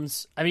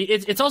Towns. I mean,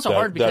 it's also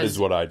hard because that is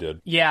what I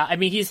did. Yeah, I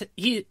mean,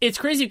 it's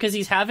crazy because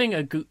he's having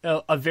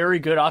a very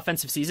good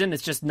offensive season.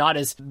 It's just not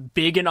as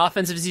big an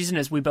offensive season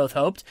as we both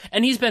hoped,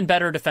 and he's been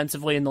better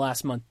defensively in the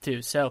last month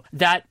too. So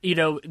that,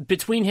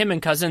 between him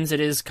and Cousins, it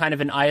is kind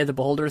of an eye of the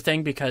beholder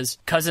thing because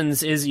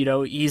Cousins is,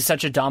 he's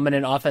such a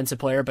dominant offensive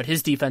player, but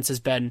his defense has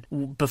been,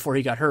 before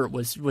he got hurt,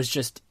 was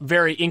just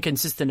very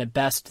inconsistent at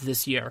best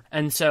this year.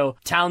 And so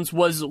Towns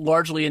was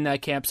largely in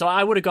that camp. So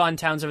I would have gone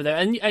Towns over there.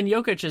 And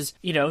Jokic is,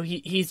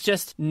 he's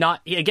just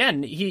not,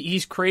 again,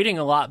 he's creating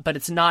a lot, but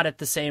it's not at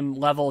the same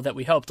level that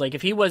we hoped. Like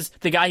if he was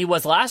the guy he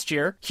was last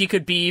year, he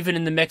could be even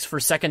in the mix for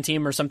second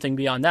team or something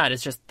beyond that.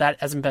 It's just that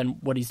hasn't been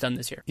what he's done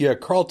this year. Yeah,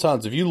 Karl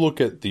Towns, if you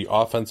look at the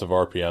offensive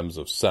RPMs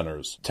of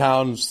centers,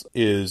 Towns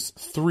is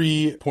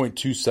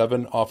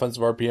 3.27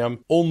 offensive RPM.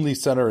 Only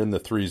center in the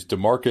threes.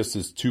 DeMarcus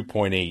is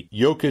 2.8.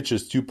 Jokic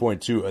is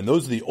 2.2. And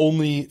those are the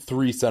only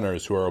three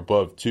centers who are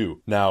above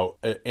 2. Now,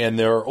 and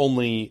there are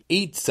only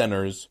 8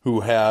 centers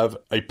who have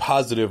a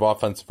positive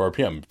offensive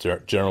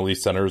RPM. Generally,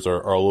 centers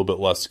are a little bit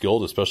less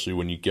skilled, especially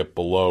when you get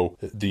below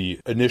the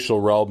initial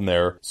realm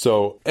there.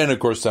 So, and of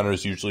course,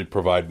 centers usually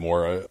provide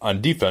more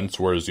on defense,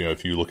 whereas,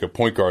 if you look at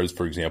point guards,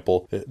 for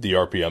example, the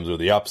RPMs are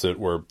the opposite,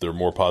 where they're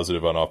more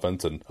positive on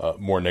offense and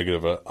more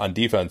negative on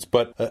defense.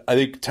 But I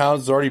think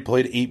Towns has already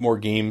played 8 more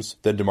games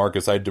than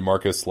DeMarcus. I had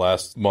DeMarcus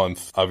last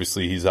month.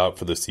 Obviously, he's out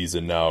for the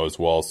season now as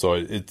well. So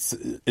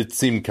it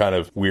seemed kind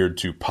of weird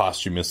to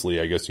posthumously,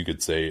 I guess you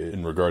could say,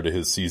 in regard to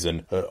his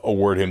season,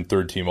 award him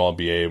third team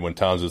All-NBA when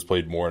Towns has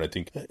played more. And I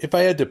think if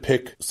I had to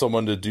pick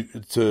someone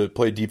to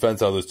play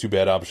defense out of those 2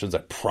 bad options, I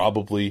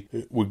probably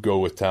would go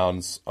with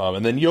Towns.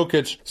 And then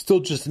Jokic, still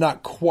just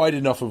not quite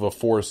enough of a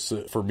force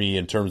for me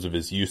in terms of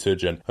his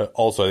usage, and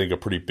also I think a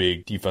pretty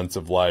big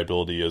defensive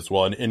liability as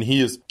well. And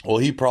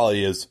he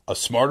probably is a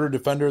smarter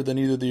defender than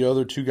either of the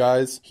other 2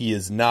 guys. He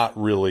is not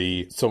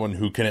really someone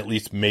who can at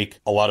least make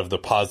a lot of the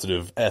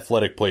positive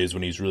athletic plays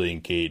when he's really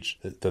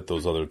engaged that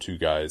those other 2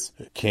 guys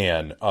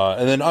can.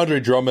 And then Andre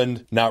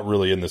Drummond, not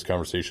really in this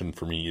conversation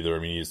for me either. I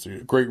mean, he's a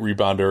great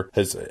rebounder,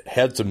 has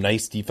had some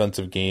nice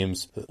defensive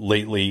games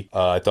lately.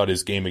 I thought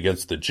his game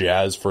against the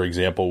Jazz, for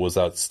example, was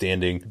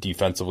outstanding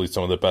defensively,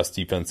 some of the best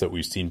defense that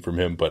we've seen from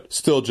him, but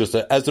still just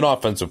as an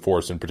offensive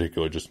force in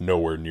particular, just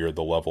nowhere near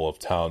the level of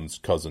Towns,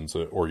 Cousins,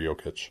 or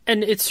Jokic.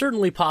 And it's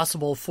certainly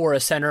possible for a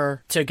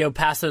center to go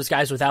past those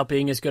guys without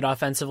being as good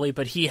offensively,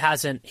 but he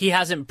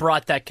hasn't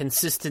brought that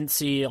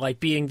consistency, like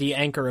being the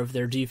anchor of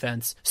their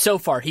defense so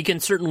far. He can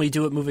certainly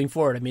do it moving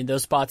forward. I mean,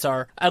 those spots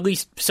are at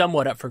least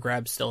somewhat up for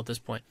grabs still at this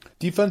point.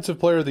 Defensive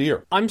player of the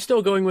year. I'm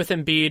still going with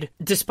Embiid.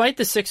 Despite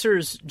the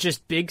Sixers'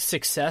 just big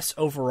success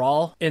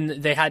overall, and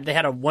they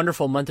had a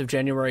wonderful month of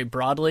January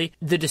broadly,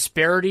 the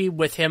disparity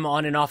with him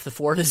on and off the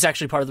floor, this is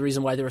actually part of the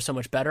reason why they were so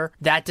much better.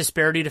 That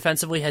disparity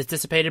defensively has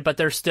dissipated, but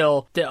they're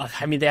still, they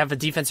have a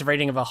defensive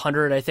rating of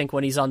 100, I think,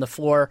 when he's on the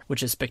floor,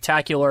 which is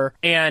spectacular.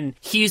 And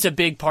he's a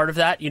big part of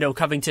that.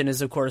 Covington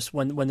is, of course,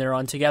 when they're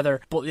on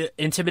together. But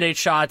intimidate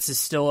shots is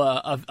still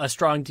a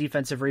strong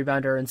defensive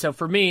rebounder. And so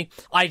for me,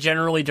 I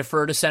generally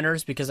defer to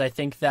centers because I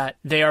think that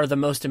they are the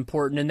most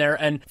important in there.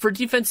 And for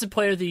defensive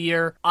player of the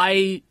year,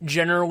 I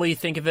generally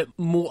think of it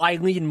more, I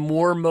lean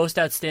more most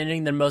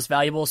outstanding than most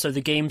valuable. So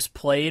the games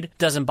played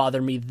doesn't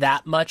bother me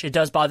that much. It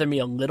does bother me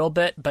a little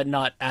bit, but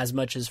not as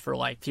much as for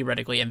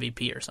theoretically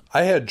MVP or something.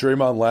 I had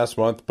Draymond last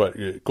month, but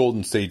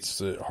Golden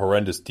State's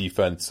horrendous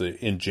defense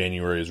in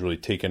January has really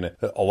taken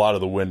a lot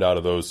of the wind out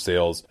of those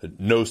sails.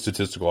 No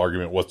statistical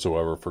argument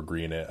whatsoever for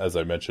Green, as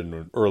I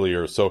mentioned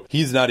earlier. So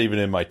he's not even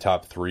in my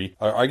top 3.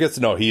 I guess,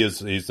 no,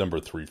 he's number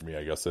 3 for me,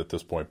 I guess, at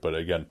this point. But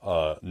again,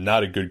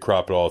 not a good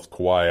crop at all with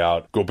Kawhi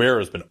out. Gobert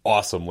has been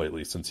awesome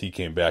lately since he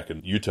came back,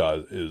 and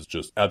Utah is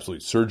just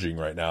absolutely surging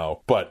right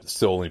now, but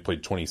still only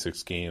played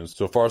 26 games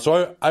so far.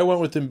 So I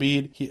went with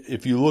Embiid.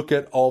 If you look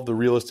at all the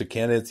realistic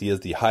candidates, he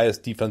has the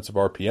highest defensive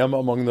RPM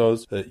among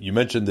those. You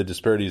mentioned the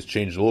disparity has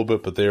changed a little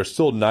bit, but they are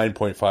still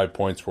 9.5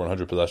 points for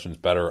 100 possessions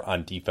better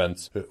on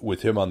defense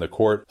with him on the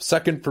court.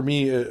 Second for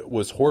me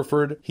was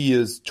Horford. He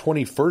is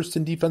 21st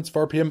in defensive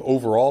RPM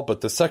overall,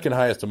 but the second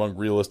highest among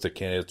realistic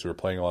candidates who are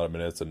playing a lot of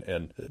minutes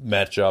and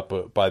match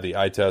up by the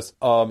eye test.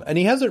 And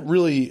he hasn't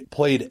really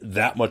played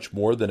that much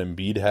more than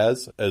Embiid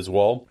has as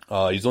well.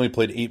 He's only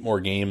played 8 more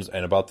games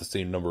and about the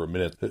same number of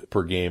minutes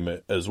per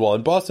game as well.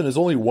 And Boston is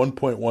only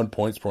 1.1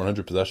 points per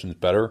 100 possessions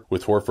better better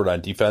with Horford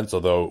on defense,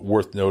 although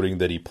worth noting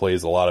that he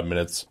plays a lot of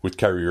minutes with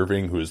Kyrie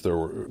Irving, who is their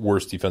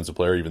worst defensive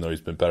player, even though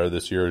he's been better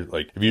this year.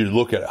 Like, if you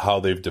look at how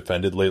they've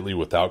defended lately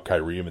without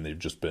Kyrie, I mean, they've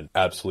just been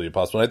absolutely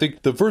impossible. And I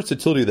think the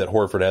versatility that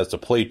Horford has to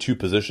play two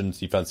positions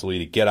defensively,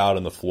 to get out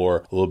on the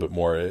floor a little bit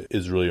more,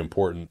 is really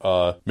important.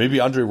 Maybe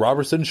Andre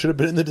Robertson should have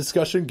been in the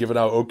discussion, given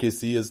how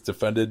OKC has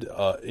defended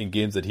in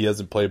games that he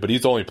hasn't played, but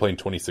he's only playing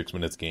 26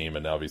 minutes game,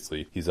 and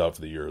obviously he's out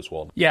for the year as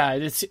well. Yeah,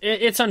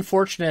 it's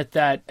unfortunate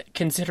that,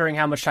 considering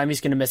how much time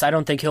he's going to miss, I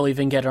don't think he'll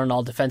even get on an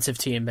all-defensive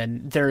team,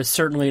 and there is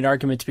certainly an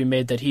argument to be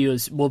made that he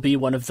will be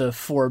one of the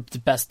 4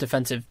 best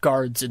defensive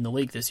guards in the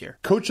league this year.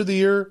 Coach of the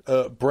year,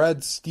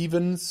 Brad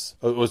Stevens.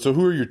 So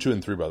who are your 2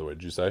 and 3, by the way,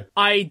 did you say?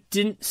 I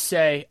didn't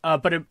say,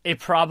 but it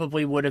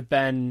probably would have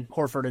been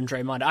Horford and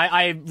Draymond.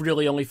 I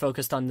really only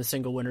focused on the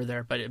single winner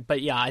there,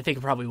 but yeah, I think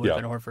it probably would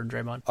have been Horford and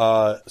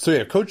Draymond. So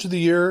yeah, Coach of the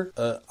year,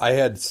 I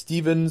had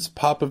Stevens,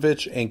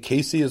 Popovich, and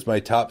Casey as my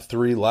top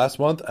 3 last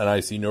month, and I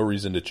see no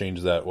reason to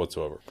change that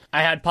whatsoever.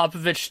 I had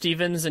Popovich,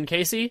 Stevens, and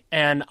Casey,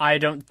 and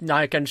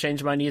not going to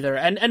change mine either.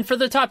 And for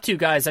the top 2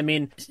 guys, I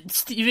mean,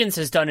 Stevens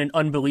has done an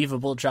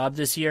unbelievable job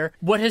this year.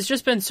 What has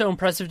just been so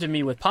impressive to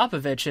me with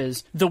Popovich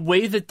is the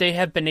way that they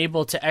have been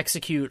able to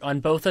execute on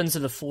both ends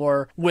of the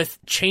floor with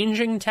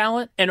changing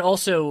talent and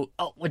also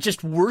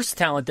just worse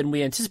talent than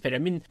we anticipated. I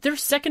mean, they're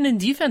second in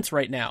defense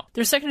right now.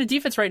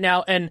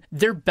 And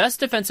their best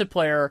defensive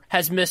player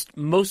has missed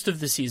most of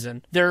the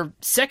season. Their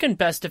second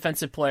best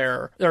defensive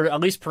player, or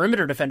at least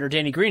perimeter defender,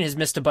 Danny Green, has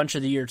missed a bunch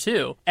of the year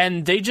too.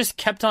 And they just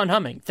kept on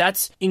humming.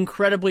 That's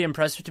incredibly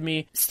impressive to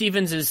me.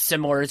 Stevens is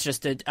similar. It's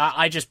just that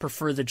I just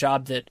prefer the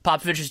job that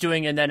Popovich is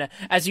doing. And then,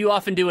 as you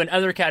often do in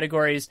other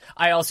categories,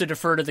 I also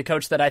defer to the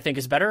coach that I think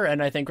is better.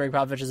 And I think Greg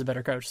Popovich is a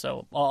better coach.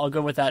 So I'll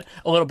go with that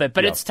a little bit.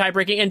 But it's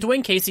tie-breaking. And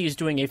Dwayne Casey is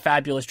doing a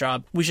fabulous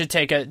job. We should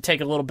take a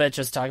little bit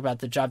just to talk about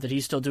the job that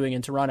he's still doing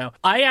in Toronto.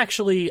 I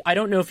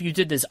don't know if you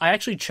did this. I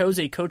actually chose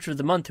a coach of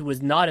the month who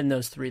was not in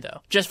those 3,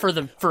 though. Just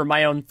for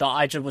my own thought.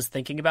 I just was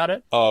thinking about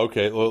it. Oh,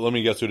 okay. Well, let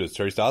me guess who it is.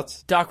 Terry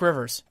Stotts? Doc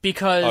Rivers.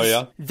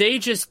 Because they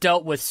just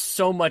dealt with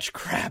so much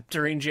crap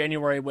during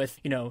January with,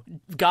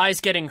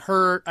 guys getting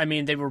hurt. I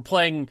mean, they were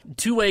playing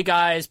two-way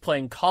guys,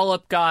 playing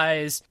call-up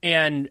guys,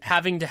 and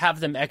having to have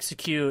them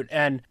execute.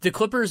 And the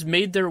Clippers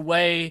made their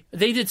way.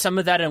 They did some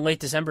of that in late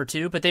December,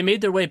 too, but they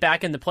made their way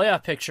back in the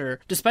playoff picture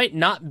despite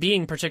not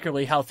being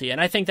particularly healthy.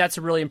 And I think that's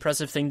a really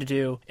impressive thing to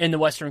do in the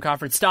Western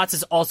Conference. Stotts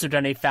has also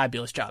done a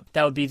fabulous job.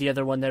 That would be the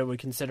other one that I would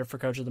consider for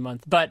Coach of the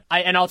Month. But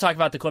I'll talk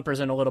about the Clippers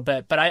in a little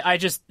bit. But I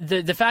just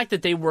the fact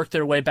that they worked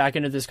their way back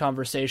into this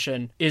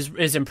conversation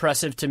is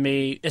impressive to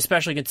me,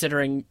 especially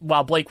considering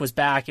while Blake was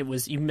back,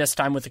 he missed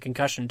time with a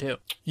concussion too.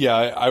 Yeah,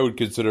 I would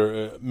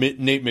consider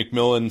Nate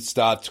McMillan,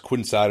 Stotts,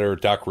 Quinn Snyder,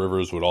 Doc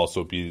Rivers would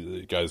also be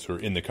the guys who are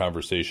in the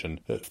conversation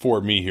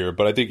for me here.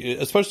 But I think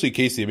especially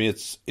Casey, I mean,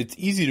 it's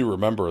easy to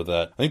remember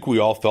that I think we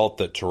all felt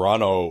that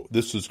Toronto,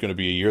 this was going to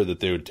be a year that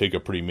they would take a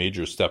pretty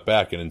major step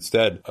back, and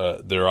instead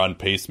they're on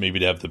pace maybe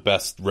to have the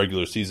best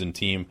regular season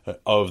team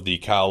of the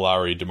Kyle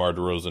Lowry, DeMar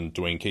DeRozan,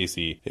 Dwayne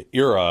Casey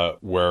era,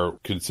 where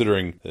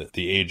considering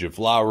the age of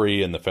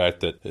Lowry and the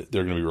fact that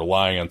they're going to be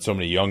relying on so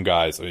many young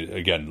guys,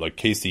 again, like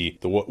Casey,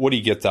 what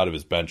he gets out of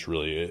his bench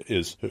really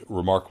is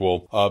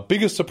remarkable.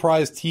 Biggest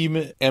surprise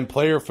team and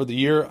player for the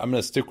year, I'm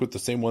going to stick with the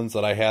same ones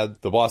that I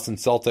had, the Boston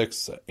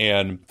Celtics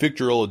and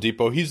Victor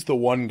Oladipo. He's the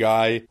one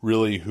guy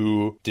really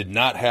who did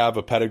not have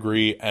a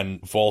pedigree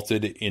and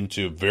vaulted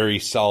into very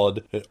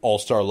solid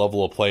all-star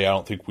level of play.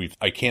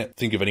 I can't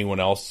think of anyone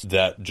else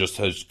that just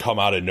has come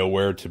out of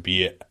nowhere to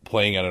be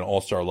playing at an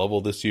all-star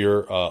level this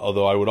year.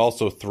 Although I would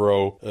also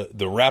throw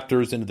the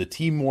Raptors into the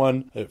team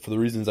one for the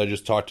reasons I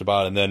just talked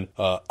about. And then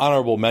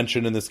honorable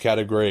mention in this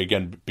category,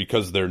 again,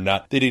 because they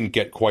didn't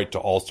get quite to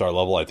all-star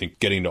level. I think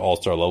getting to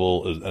all-star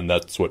level and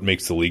that's what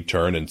makes the league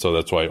turn. And so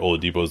that's why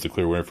Oladipo is the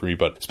clear winner for me.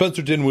 But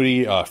Spencer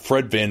Dinwiddie,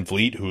 Fred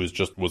VanVleet, who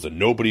was a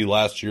nobody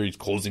last year. He's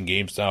closing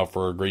games now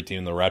for a great team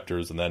in the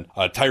Raptors. And then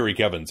Tyreke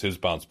Evans, his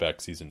bounce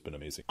back season's been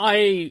amazing.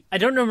 I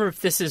don't remember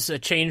if this is a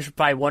change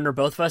by one or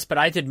both of us, but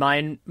I did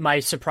my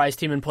surprise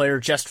team and player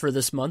just for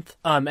this month.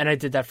 And I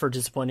did that for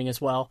disappointing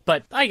as well.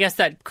 But I guess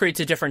that creates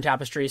a different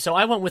tapestry. So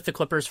I went with the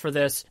Clippers for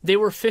this. They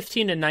were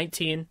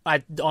 15-19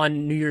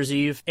 on New Year's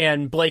Eve,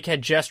 and Blake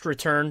had just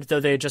returned, though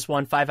they had just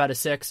won 5 out of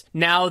 6.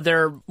 Now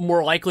they're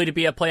more likely to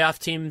be a playoff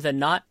team than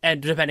not,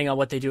 and depending on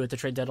what they do at the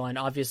trade deadline,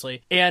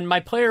 obviously. And my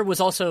player was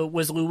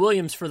Lou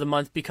Williams for the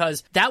month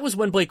because that was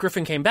when Blake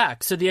Griffin came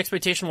back. So the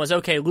expectation was,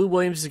 okay, Lou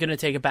Williams is going to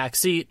take a back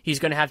seat. He's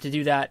going to have to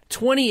do that.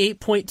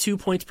 28.2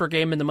 points per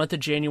game in the month of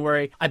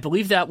January. I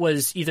believe that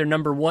was either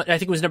number 1, I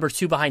think it was number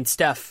 2 behind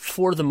Steph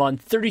for the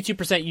month.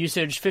 32%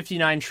 usage,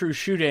 59 true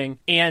shooting,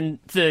 and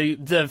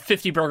the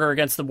 50 burger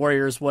against the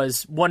Warriors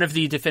was one of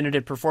the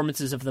definitive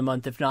performances of the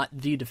month, if not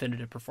the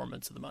definitive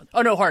performance of the month.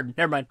 Oh no, Harden.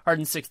 Never mind.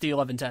 Harden 60,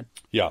 11, 10.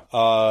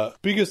 Yeah.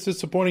 Biggest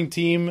disappointing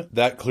team,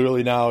 that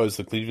clearly now is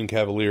the Cleveland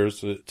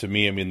Cavaliers. To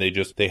me, I mean,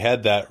 they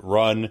had that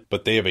run,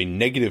 but they have a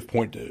negative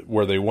point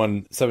where they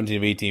won 17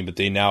 of 18, but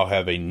they now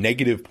have a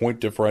negative point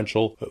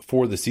differential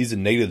for the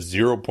season, negative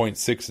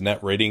 0.6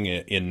 net rating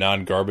in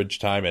non garbage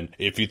time. And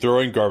if you throw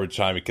in garbage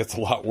time, it gets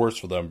a lot worse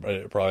for them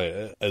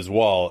probably as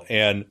well.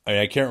 And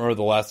I can't remember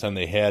the last time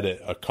they had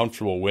a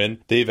comfortable win.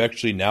 They've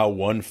actually now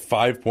won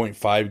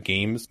 5.5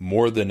 games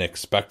more than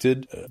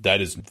expected.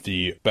 That is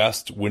the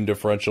best win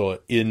differential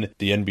in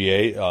the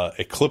NBA,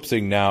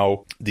 eclipsing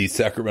now the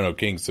Sacramento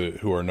Kings,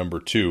 who are number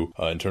 2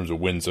 in terms of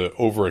wins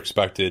over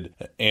expected.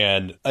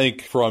 And I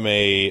think from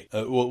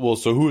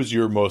so who is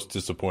your most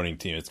disappointing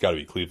team? It's got to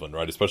be Cleveland,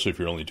 right? Especially if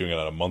you're only doing it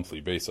on a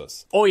monthly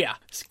basis. Oh yeah,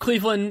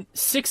 Cleveland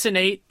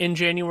 6-8 in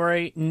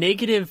January,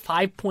 negative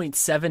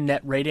 5.7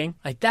 net rating.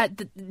 Like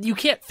that, you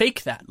can't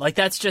fake that. Like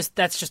that's just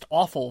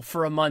awful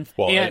for a month.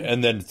 Well,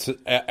 and then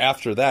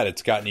after that,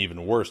 it's gotten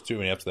even worse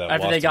too. And after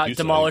they got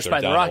demolished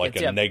by the Rockets,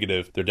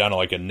 they're down to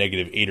like a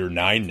negative 8 or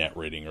 9 net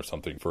rating or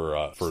something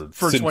for since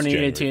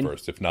 2018, January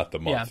 1st, if not the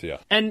month. Yeah.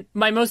 And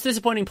my most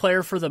disappointing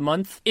player for the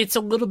month, it's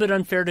a little bit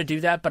unfair to do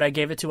that, but I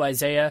gave it to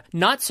Isaiah.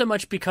 Not so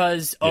much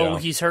because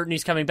he's hurt and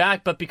he's coming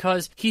back, but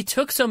because he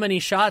took so many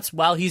shots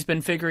while he's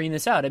been figuring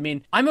this out. I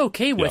mean, I'm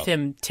okay with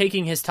him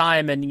taking his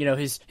time, and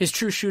his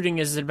true shooting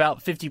is at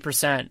about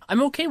 50%.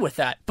 I'm okay with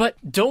that, but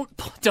don't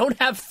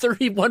have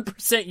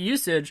 31%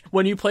 usage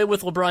when you play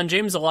with LeBron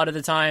James a lot of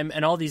the time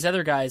and all these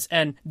other guys,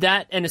 and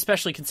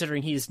especially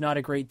considering he's not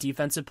a great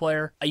defensive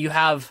player. You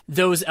have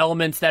those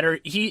elements that are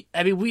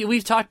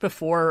we've talked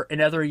before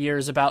in other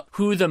years about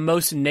who the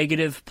most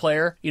negative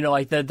player,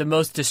 like the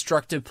most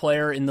destructive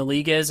player in the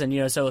league is,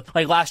 and so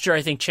like last year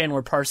I think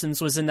Chandler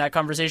Parsons was in that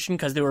conversation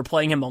because they were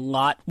playing him a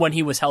lot when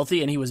he was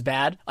healthy and he was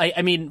bad.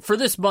 I mean, for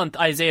this month,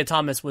 Isaiah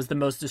Thomas was the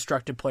most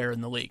destructive player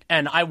in the league,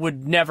 and I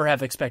would never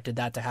have expected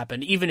that to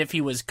happen, even if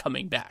he was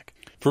coming back.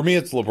 For me,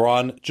 it's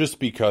LeBron, just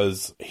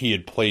because he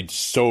had played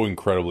so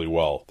incredibly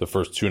well the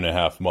first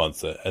 2.5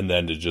 months, and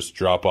then to just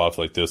drop off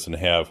like this and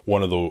have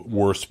one of the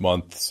worst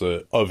months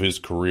of his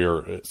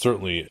career,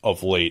 certainly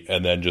of late,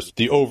 and then just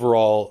the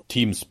overall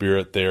team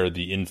spirit there,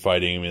 the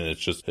infighting. I mean, it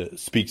just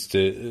speaks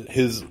to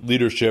his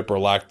leadership or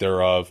lack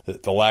thereof,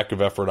 the lack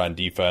of effort on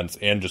defense,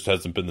 and just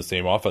hasn't been the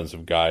same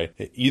offensive guy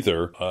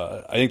either.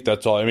 I think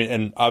that's all. I mean,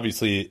 and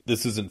obviously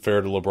this isn't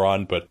fair to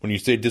LeBron, but when you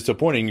say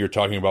disappointing, you're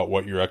talking about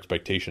what your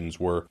expectations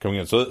were coming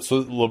in. So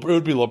it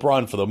would be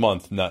LeBron for the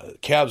month,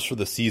 not Cavs for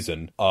the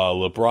season,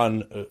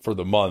 LeBron for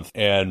the month.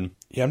 And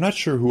yeah, I'm not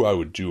sure who I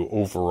would do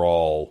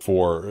overall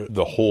for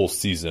the whole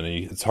season.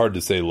 It's hard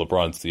to say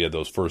LeBron's had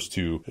those first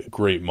 2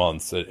 great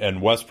months.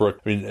 And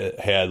Westbrook,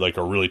 had like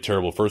a really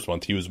terrible first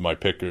month. He was my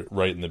pick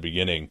right in the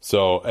beginning.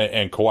 So,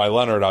 and Kawhi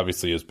Leonard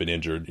obviously has been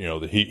injured.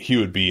 He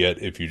would be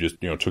it if you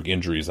just, took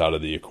injuries out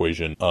of the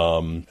equation.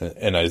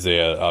 And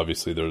Isaiah,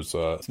 obviously,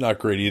 it's not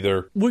great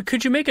either.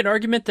 Could you make an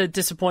argument that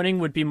disappointing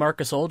would be Marc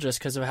Gasol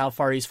just because of how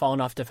far he's fallen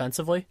off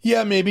defensively?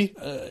 Yeah, maybe.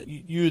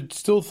 You'd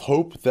still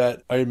hope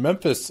that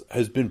Memphis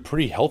has been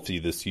pretty healthy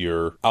this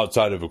year,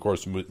 outside of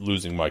course,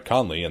 losing Mike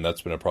Conley, and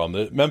that's been a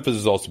problem. Memphis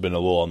has also been a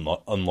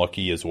little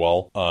unlucky as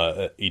well.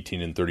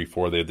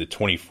 18-34. They have the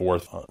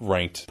 24th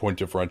ranked point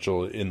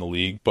differential in the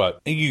league. But I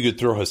think you could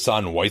throw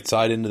Hassan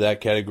Whiteside into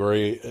that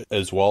category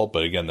as well.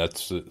 But again,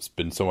 it's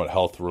been somewhat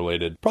health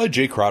related. Probably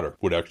Jay Crowder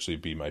would actually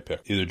be my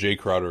pick. Either Jay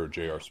Crowder or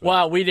J.R. Smith.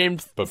 Wow, we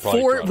named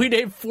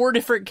 4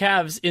 different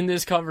Cavs in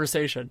this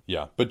conversation.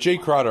 Yeah, but Jay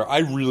Crowder, I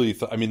really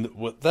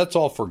that's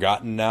all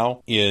forgotten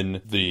now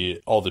in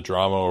all the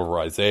drama over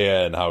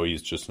Isaiah and how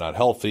he's just not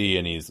healthy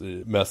and he's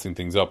messing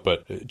things up.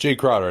 But Jay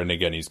Crowder, and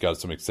again, he's got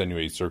some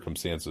extenuating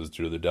circumstances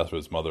due to the death of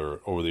his mother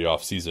over the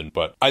offseason.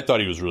 But I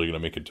thought he was really going to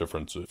make a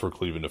difference for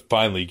Cleveland to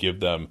finally give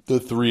them the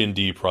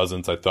 3-and-D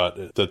presence. I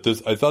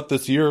thought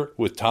this year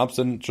with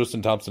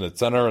Tristan Thompson at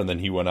center, and then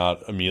he went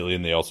out immediately,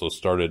 and they also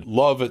started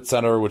Love at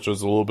center, which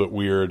was a little bit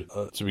weird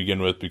to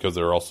begin with because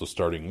they're also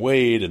starting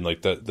Wade, and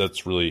like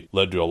that's really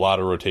led to a lot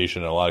of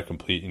rotation and a lot of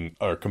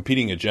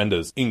competing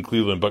agendas in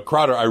Cleveland. But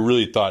Crowder, I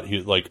really thought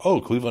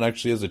Cleveland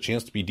actually has a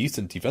chance to be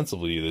decent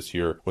defensively this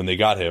year when they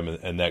got him,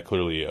 and that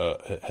clearly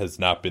has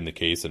not been the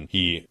case. And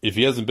if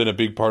he hasn't been a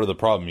big part of the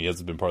problem, he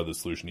hasn't been part of the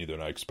solution either,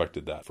 and I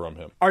expected that from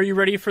him. Are you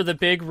ready for the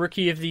big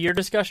Rookie of the Year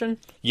discussion?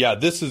 Yeah,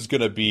 this is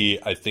going to be,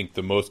 I think,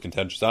 the most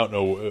contentious. I don't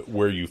know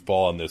where you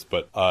fall on this,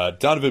 but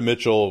Donovan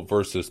Mitchell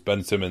versus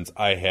Ben Simmons,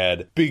 I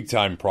had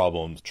big-time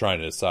problems trying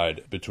to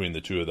decide between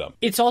the two of them.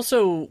 It's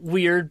also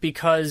weird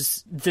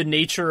because the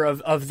nature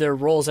of their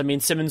roles, I mean,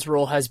 Simmons'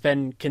 role has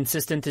been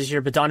consistent this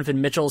year, but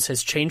Donovan Mitchell's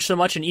has changed so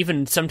much, and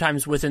even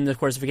sometimes within the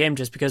course of a game,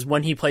 just because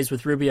when he plays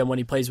with Rubio and when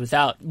he plays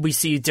without, we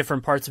see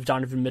different parts of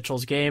Donovan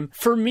Mitchell's game.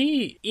 For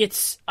me,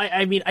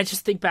 I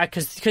just think back,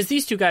 because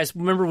these two guys,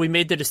 remember we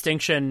made the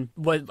distinction,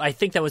 what I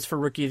think that was for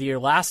Rookie of the Year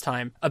last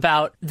time,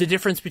 about the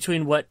difference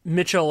between what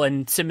Mitchell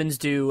and Simmons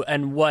do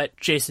and what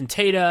Jason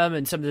Tatum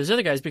and some of those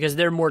other guys, because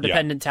they're more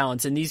dependent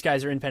talents, and these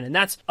guys are independent.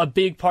 That's a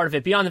big part of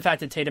it, beyond the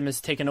fact that Tatum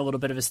has taken a little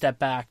bit of a step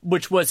back,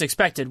 which was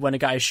expected when a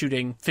guy is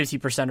shooting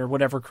 50% or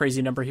whatever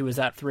crazy number he was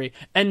at 3.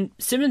 And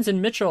Simmons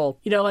and Mitchell,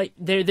 like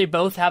they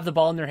both have the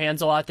ball in their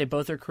hands a lot. They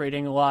both are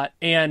creating a lot.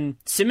 And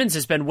Simmons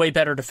has been way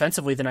better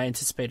defensively than I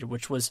anticipated,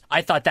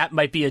 I thought that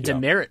might be a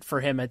demerit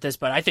for him at this,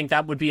 but I think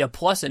that would be a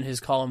plus in his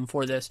column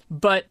for this.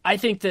 But I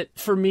think that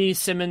for me,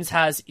 Simmons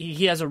has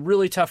a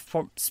really tough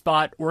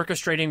spot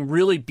orchestrating,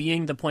 really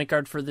being the point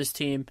guard for this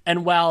team.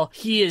 And while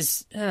he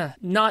is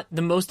not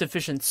the most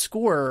efficient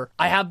scorer,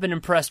 I have been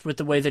impressed with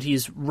the way that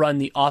he's run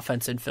the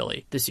offense in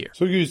Philly this year.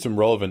 So I'll give you some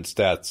relevant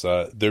stats.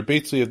 They're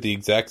basically of the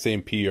exact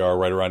same PER,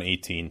 right around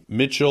 18.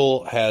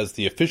 Mitchell has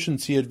the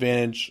efficiency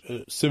advantage.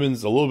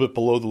 Simmons a little bit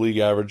below the league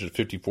average at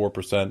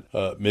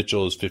 54%.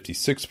 Mitchell is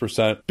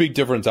 56%. Big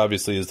difference,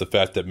 obviously, is the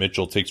fact that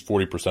Mitchell takes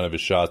 40% of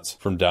his shots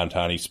from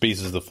downtown. He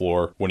spaces the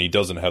floor when he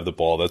doesn't have the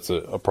ball. That's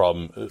a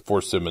problem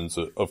for Simmons,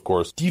 of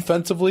course.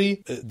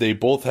 Defensively, they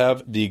both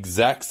have the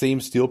exact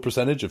same steal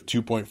percentage of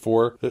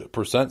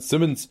 2.4%.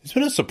 Simmons has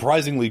been a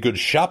surprisingly good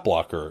shot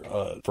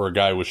blocker for a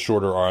guy with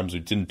shorter arms who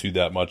didn't do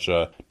that much.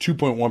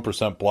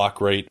 2.1%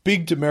 block rate.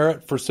 Big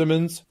demerit for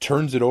Simmons.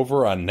 Turns it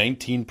over on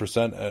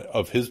 19%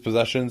 of his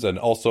possessions, and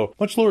also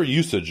much lower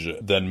usage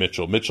than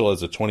Mitchell. Mitchell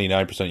has a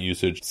 29%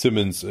 usage.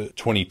 Simmons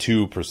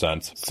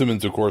 22%.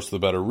 Simmons, of course, the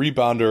better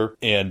rebounder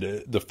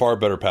and the far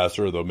better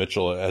passer, though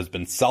Mitchell has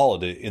been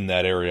solid in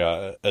that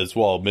area as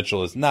well.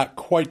 Mitchell is not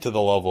quite to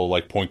the level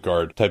like point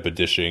guard type of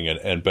dishing,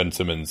 and Ben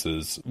Simmons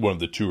is one of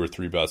the 2 or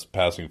 3 best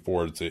passing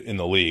forwards in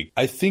the league.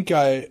 I think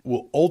I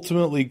will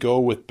ultimately go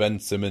with Ben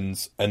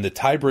Simmons, and the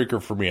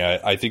tiebreaker for me,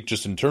 I think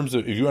just in terms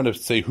of if you want to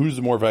say who's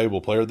the more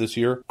valuable player this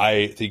year,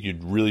 I think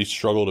you'd really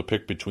struggle to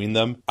pick between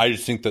them. I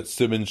just think that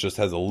Simmons just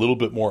has a little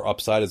bit more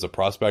upside as a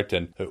prospect,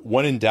 and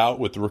when in doubt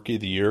with Rookie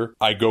of the Year,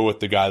 I go with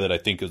the guy that I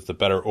think is the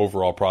better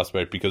overall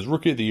prospect, because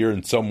Rookie of the Year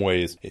in some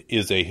ways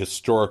is a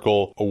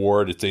historical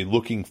award. It's a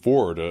looking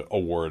forward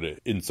award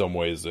in some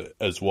ways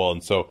as well.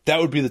 And so that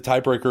would be the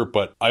tiebreaker,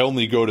 but I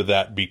only go to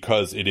that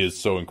because it is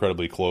so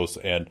incredibly close.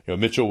 And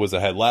Mitchell was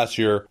ahead last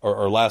year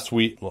or last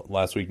week.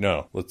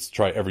 No, let's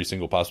try every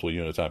single possible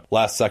unit of time.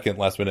 Last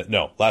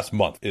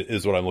month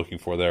is what I'm looking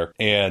for there.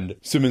 And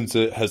Simmons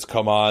has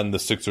come on. The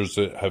Sixers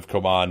have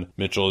come on.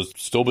 Mitchell has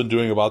still been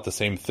doing about the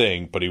same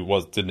thing, but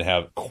he didn't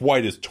have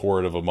quite as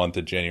torrid of a month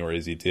in January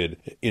as he did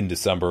in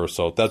December.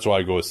 So that's why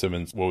I go with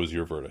Simmons. What was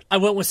your verdict? I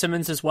went with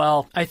Simmons as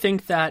well. I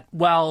think that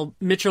while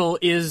Mitchell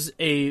is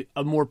a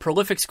more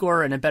prolific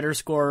scorer and a better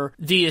scorer,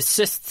 the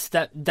assists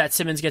that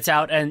Simmons gets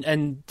out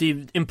and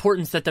the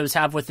importance that those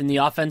have within the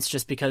offense,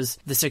 just because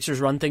the Sixers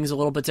run things a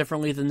little bit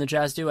differently than the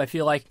Jazz do, I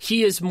feel like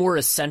he is more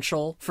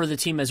essential for the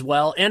team as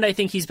well. And I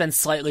think he's been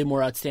slightly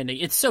more outstanding.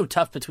 It's so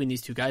tough between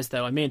these two guys,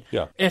 though. I mean,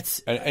 it's...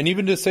 And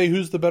even to say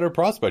who's the better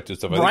prospect and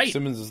stuff, I think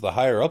Simmons is the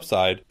higher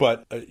upside,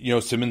 but,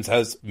 Simmons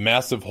has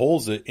massive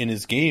holes in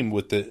his game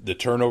with the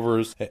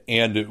turnovers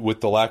and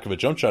with the lack of a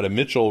jump shot. And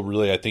Mitchell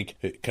really, I think,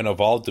 can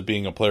evolve to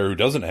being a player who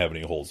doesn't have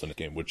any holes in his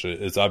game, which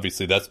is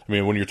obviously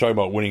when you're talking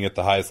about winning at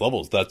the highest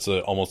levels, that's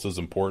almost as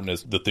important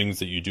as the things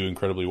that you do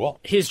incredibly well.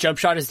 His jump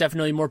shot is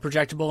definitely more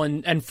projectable,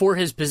 and for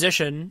his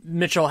position,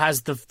 Mitchell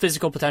has the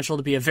physical potential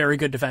to be a very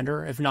good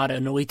defender, if not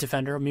an elite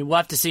defender. I mean, we'll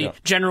have to see. Yeah.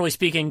 Generally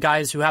speaking,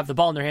 guys who have the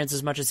ball in their hands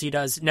as much as he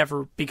does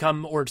never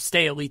become or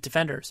stay elite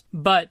defenders.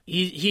 But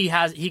he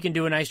can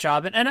do a nice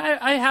job, and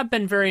I have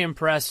been very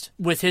impressed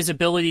with his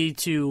ability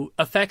to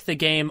affect the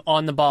game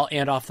on the ball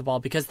and off the ball,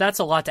 because that's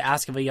a lot to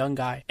ask of a young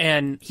guy,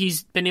 and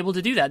he's been able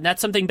to do that, and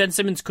that's something Ben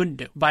Simmons couldn't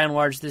do by and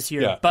large this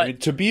year. Yeah,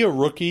 but to be a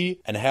rookie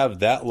and have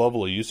that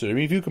level of usage,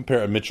 if you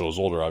compare, Mitchell is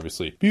older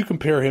obviously, if you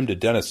compare him to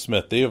Dennis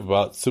Smith, they have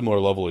about similar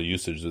level of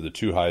usage. They're the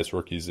 2 highest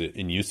rookies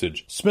in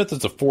usage. Smith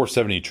is a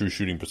 .470 true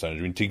shooting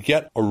percentage. To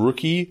get a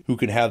rookie who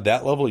can have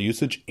that level of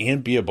usage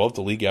and be above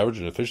the league average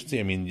in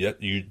efficiency,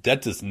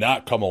 that does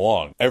not come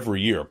along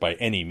every year by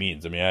any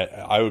means.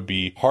 I would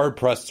be hard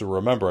pressed to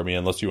remember,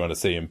 unless you want to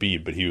say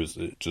Embiid, but he was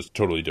just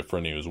totally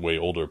different. He was way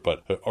older,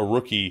 but a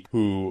rookie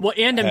who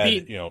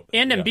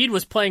Embiid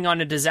was playing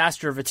on a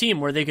disaster of a team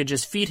where they could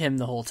just feed him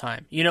the whole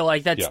time.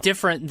 That's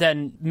different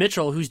than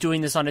Mitchell, who's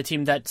doing this on a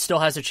team that still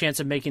has a chance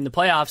of making the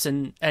playoffs.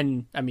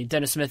 And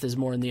Dennis Smith is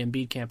more in the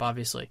Embiid camp,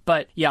 obviously.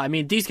 But yeah,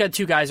 these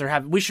two guys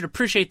we should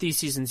appreciate these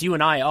seasons. You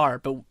and I are,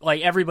 but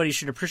everybody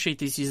should appreciate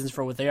these seasons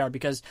for what they are,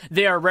 because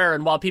they are rare.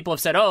 And while people have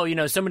said,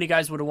 so many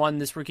guys would have won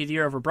this Rookie of the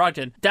Year over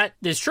Brogdon, that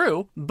is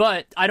true.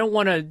 But I don't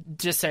want to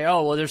just say,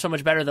 they're so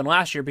much better than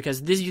last year,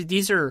 because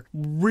these are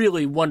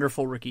really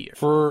wonderful rookie years.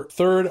 For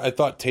third, I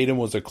thought Tatum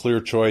was a clear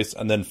choice,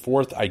 and then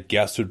fourth, I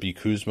guess, would be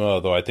Kuzma,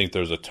 although I think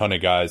there's a ton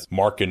of guys.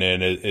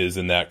 Markkanen is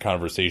in that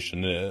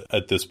conversation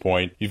at this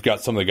point. You've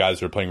got some of the guys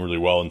who are playing really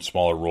well in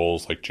smaller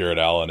roles, like Jared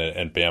Allen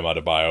and Bam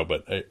Adebayo,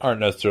 but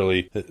aren't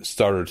necessarily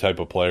starter type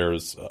of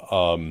players.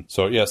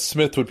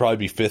 Smith would probably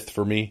be fifth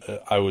for me,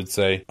 I would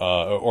say,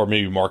 or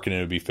maybe Markkanen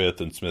would be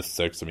fifth and Smith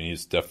sixth.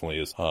 He's definitely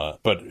is.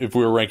 But if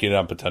we were ranking it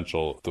on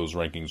potential, those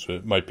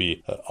rankings might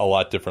be a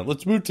lot different.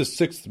 Let's move to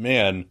sixth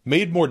man,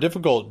 made more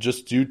difficult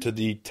just due to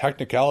the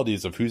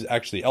technicalities of who's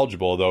actually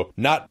eligible, although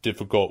not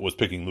difficult was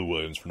picking Lou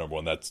Williams for number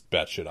one. That's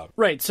batshit up.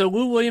 Right, so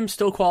Lou Williams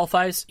still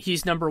qualifies.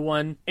 He's number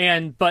one,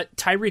 but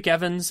Tyreek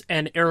Evans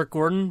and Eric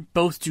Gordon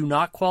both do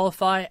not qualify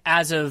qualify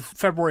as of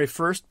February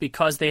 1st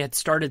because they had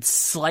started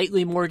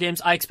slightly more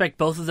games. I expect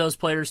both of those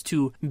players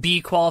to be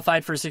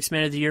qualified for Sixth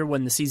Man of the Year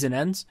when the season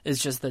ends.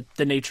 It's just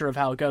the nature of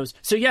how it goes.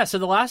 So yeah, so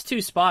the last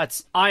two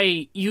spots,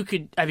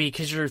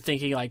 because you're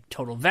thinking like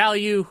total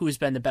value, who's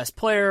been the best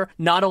player,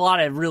 not a lot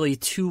of really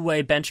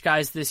two-way bench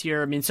guys this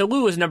year. I mean, so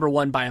Lou was number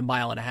one by a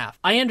mile and a half.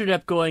 I ended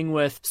up going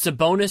with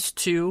Sabonis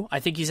 2. I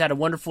think he's had a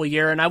wonderful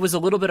year, and I was a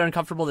little bit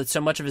uncomfortable that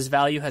so much of his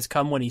value has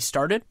come when he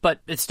started, but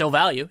it's still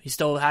value. He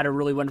still had a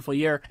really wonderful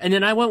year. And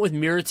then I went with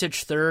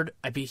Mirotic 3rd.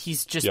 I mean,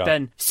 he's just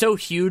been so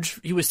huge.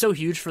 He was so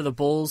huge for the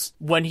Bulls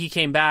when he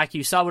came back.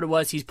 You saw what it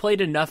was. He's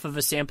played enough of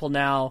a sample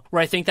now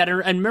where I think that,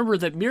 and remember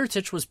that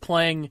Mirotic was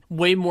playing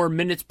way more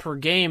minutes per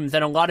game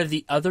than a lot of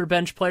the other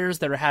bench players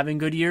that are having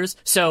good years.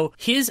 So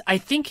I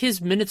think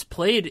his minutes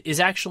played is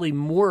actually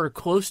more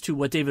close to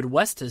what David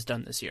West has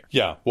done this year.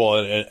 Yeah, well,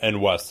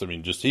 and West, I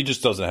mean, he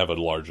just doesn't have a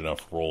large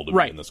enough role to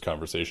be in this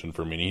conversation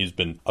for me. He's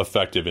been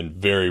effective in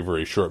very,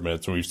 very short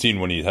minutes, and we've seen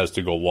when he has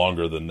to go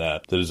longer than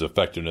that his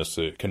effectiveness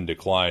can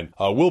decline.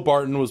 Will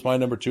Barton was my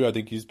number 2. I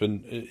think he's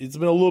been a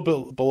little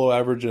bit below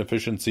average in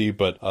efficiency,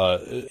 but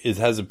it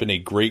hasn't been a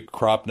great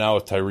crop now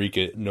with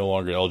Tyreek no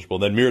longer eligible.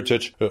 Then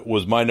Mirotic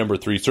was my number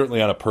 3.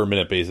 Certainly on a per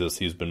minute basis,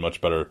 he's been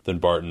much better than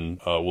Barton.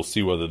 We'll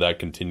see whether that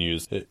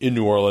continues in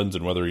New Orleans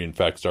and whether he in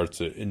fact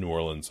starts in New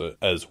Orleans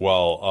as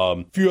well.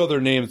 A few other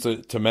names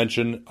to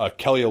mention.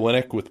 Kelly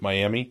Olynyk with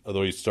Miami,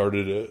 although he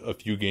started a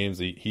few games,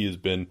 he has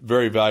been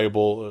very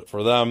valuable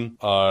for them.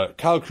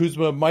 Kyle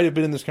Kuzma might have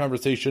been in this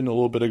conversation a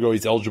little bit ago.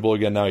 He's eligible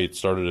again now. He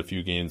started a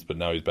few games, but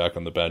now he's back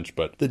on the bench.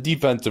 But the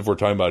defense, if we're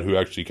talking about who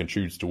actually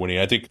contributes to winning,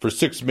 I think for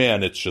sixth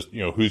man, it's just,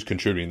 who's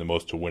contributing the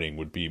most to winning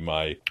would be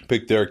my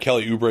pick there.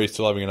 Kelly Oubre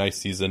still having a nice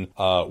season.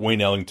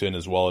 Wayne Ellington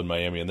as well in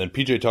Miami. And then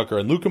PJ Tucker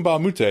and Luka Mbah a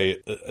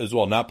Moute as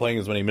well, not playing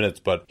as many minutes,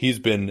 but he's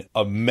been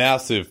a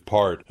massive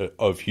part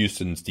of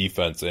Houston's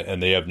defense,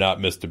 and they have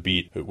not missed a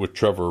beat with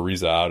Trevor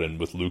Ariza out, and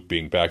with Luke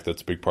being back,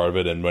 that's a big part of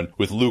it. And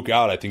with Luke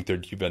out, I think their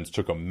defense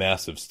took a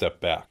massive step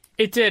back.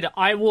 It did.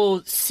 I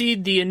will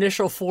cede the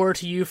initial floor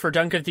to you for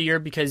Dunk of the Year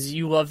because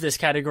you love this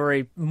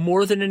category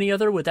more than any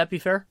other. Would that be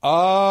fair?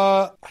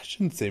 I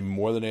shouldn't say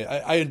more than any.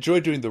 I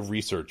enjoy doing the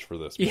research for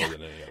this more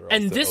than any other.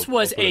 And this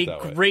was a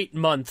great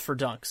month for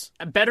dunks.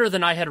 Better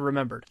than I had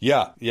remembered.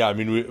 Yeah. I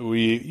mean,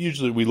 we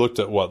usually looked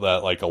at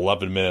that like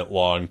 11-minute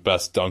long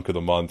best dunk of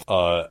the month.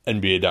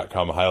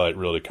 NBA.com highlight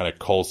really kind of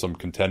calls some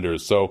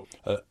contenders. So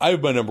I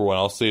have my number 1.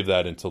 I'll save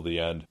that until the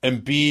end.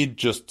 Embiid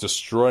just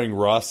destroying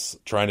Russ,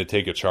 trying to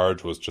take a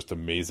charge was just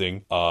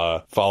amazing.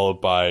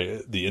 Followed by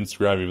the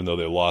Instagram, even though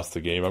they lost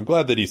the game. I'm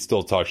glad that he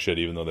still talks shit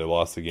even though they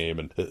lost the game.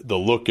 And the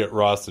look at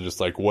Russ and just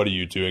like, what are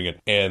you doing?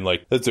 And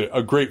like, that's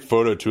a great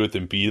photo too with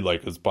Embiid,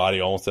 like his body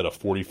almost at a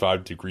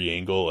 45-degree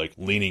angle, like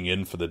leaning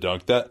in for the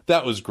dunk.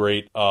 That was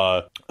great.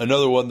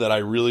 Another one that I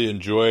really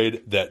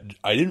enjoyed that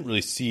I didn't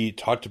really see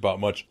talked about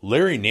much,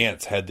 Larry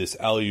Nance had this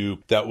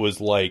alley-oop that was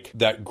like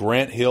that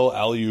Grant Hill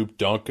alley-oop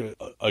dunk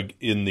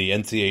in the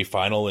NCAA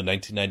final in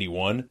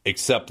 1991,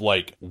 except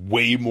like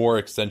way more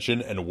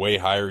extension and way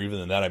higher even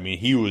than that. I mean,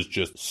 he was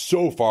just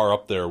so far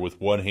up there with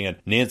one hand.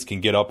 Nance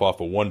can get up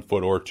off of 1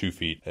 foot or 2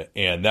 feet,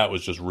 and that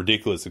was just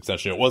ridiculous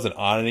extension. It wasn't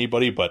on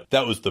anybody, but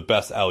that was the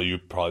best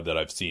alley-oop probably that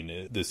I've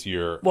seen this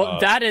year. Well,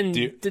 that and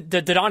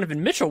the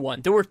Donovan Mitchell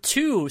one. There were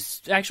 2,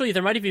 actually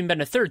there might have even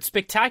been a 3rd,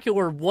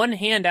 spectacular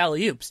one-hand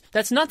alley-oops.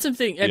 That's not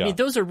something, I mean,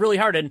 those are really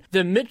hard. And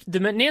the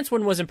Nance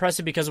one was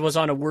impressive because it was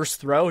on a worse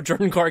throw.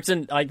 Jordan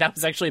Clarkson, like that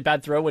was actually a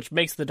bad throw, which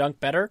makes the dunk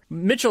better.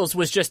 Mitchell's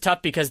was just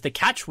tough because the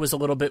catch was a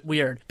little bit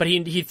weird, but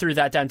he threw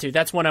that down too.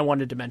 That's one I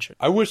wanted to mention.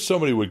 I wish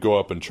somebody would go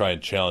up and try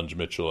and challenge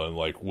Mitchell, and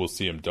like we'll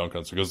see him dunk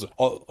on, because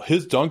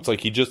his dunks,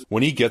 like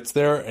when he gets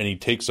there and he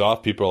takes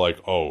off, people are like,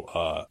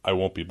 I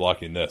won't be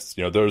blocking this.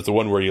 There was the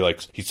one where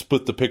he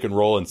split the pick and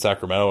roll in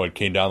Sacramento and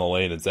came down the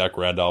lane, and Zach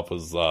Randolph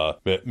was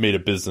made a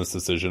business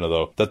decision,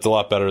 although that's a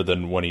lot better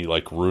than when he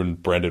like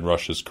ruined Brandon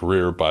Rush's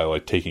career by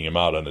like taking him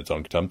out on a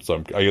dunk attempt.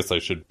 So I guess I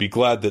should be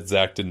glad that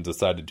Zach didn't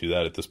decide to do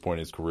that at this point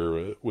in his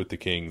career with the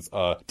Kings.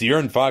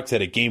 De'Aaron Fox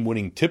had a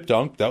game-winning tip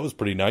dunk. That was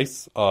pretty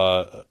nice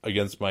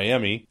against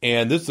Miami.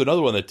 And this is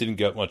another one that didn't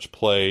get much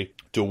play.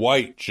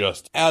 Dwight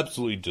just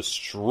absolutely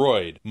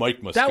destroyed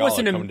Mike Muscala. That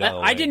wasn't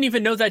I didn't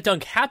even know that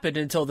dunk happened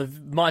until the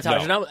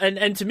montage. No.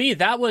 And to me,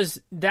 that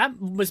was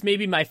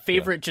maybe my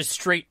favorite just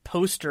straight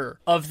poster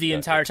of the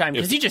entire time,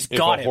 because he just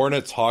got it. If a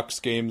Hornets-Hawks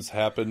games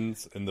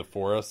happens in the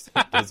forest,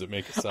 does it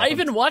make a sound? I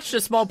even watched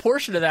a small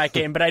portion of that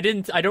game, but I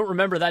don't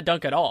remember that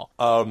dunk at all.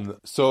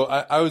 So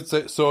I would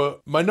say,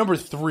 my number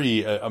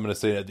 3, I'm going to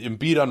say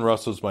Embiid on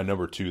Russell is my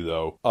number 2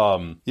 though.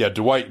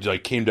 Dwight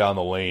like came down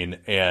the lane,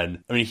 and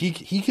I mean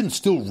he can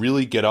still really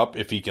really get up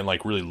if he can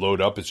like really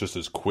load up. It's just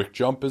his quick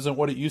jump isn't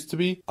what it used to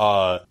be.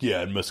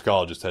 And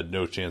Muscala just had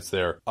no chance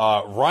there.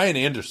 Ryan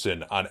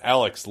Anderson on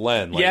Alex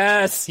Len. Like,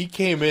 yes. He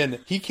came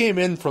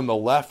in from the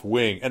left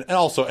wing. And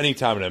also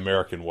anytime an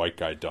American white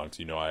guy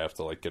dunks, I have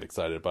to like get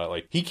excited about it.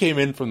 Like he came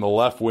in from the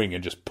left wing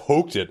and just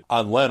poked it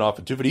on Len off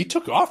of 2 feet. He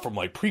took off from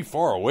like pretty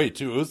far away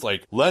too. It was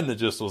like Len that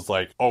just was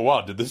like, oh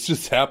wow, did this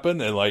just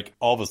happen? And like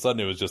all of a sudden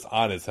it was just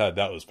on his head.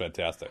 That was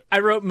fantastic. I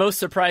wrote most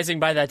surprising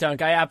by that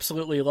dunk. I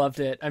absolutely loved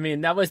it. I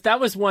mean, that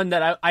was one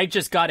that I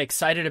just got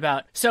excited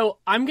about. So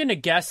I'm going to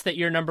guess that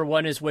your number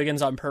one is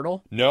Wiggins on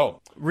Pirtle.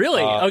 No.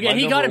 Really? Okay,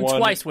 he got him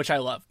twice, which I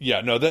love.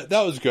 Yeah, no, that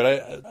was good.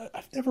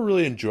 I've never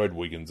really enjoyed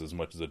Wiggins as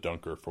much as a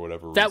dunker for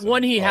whatever reason. That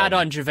one he had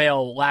on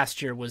JaVale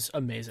last year was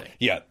amazing.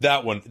 Yeah,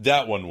 that one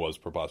was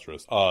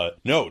preposterous.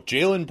 No,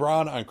 Jaylen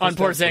Brown on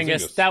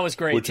Porzingis. That was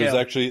great, which too. was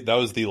actually, that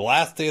was the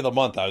last day of the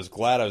month. I was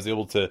glad I was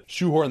able to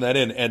shoehorn that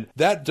in. And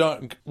that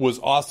dunk was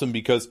awesome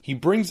because he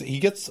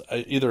gets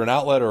either an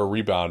outlet or a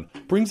rebound,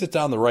 brings it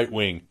down the right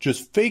wing,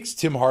 just fakes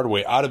Tim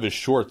Hardaway out of his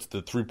shorts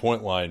to the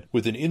 3-point line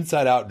with an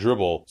inside-out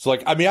dribble. So,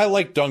 like, I mean, I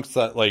like dunks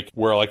that, like,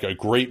 where, like, a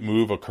great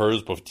move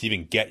occurs but to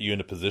even get you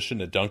into position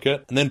to dunk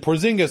it. And then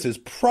Porzingis is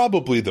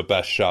probably the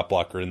best shot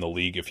blocker in the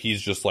league if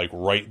he's just, like,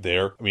 right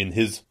there. I mean,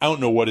 I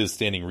don't know what his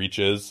standing reach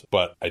is,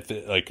 but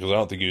because I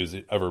don't think he was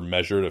ever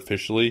measured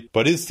officially,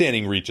 but his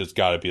standing reach has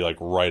got to be, like,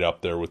 right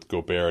up there with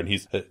Gobert. And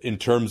he's, in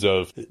terms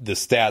of the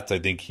stats, I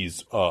think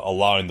he's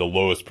allowing the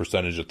lowest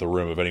percentage at the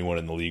rim of anyone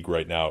in the league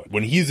right now.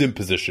 When he's in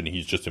position,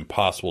 he's just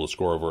impossible to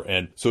score over.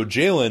 And so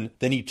Jaylen,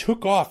 then he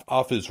took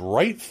off his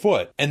right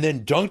foot and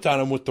then dunked on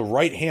him with the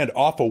right hand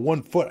off of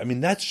 1 foot. I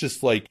mean, that's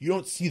just like, you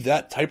don't see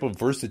that type of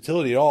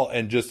versatility at all.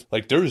 And just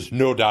like, there's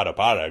no doubt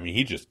about it. I mean,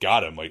 he just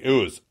got him. Like, it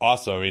was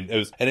awesome. I mean,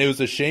 it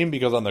was a shame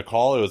because on the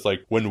call, it was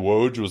like when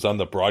Woj was on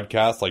the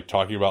broadcast, like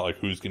talking about like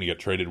who's going to get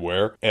traded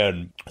where.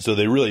 And so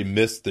they really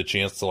missed the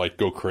chance to like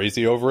go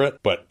crazy over it,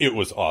 but it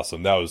was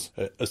awesome. That was,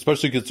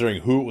 especially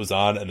considering who it was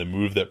on and the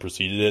move that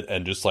preceded it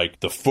and just like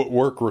the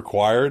footwork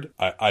required.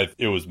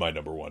 It was my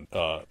number one,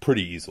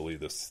 pretty easily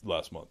this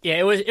last month. Yeah,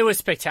 it was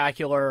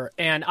spectacular.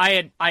 And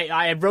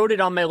I wrote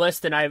it on my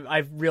list and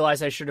I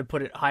realized I should have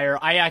put it higher.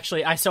 I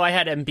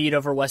had Embiid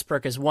over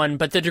Westbrook as one,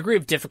 but the degree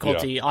of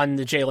difficulty on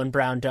the Jaylen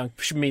Brown dunk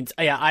means,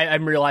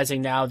 I'm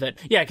realizing now that,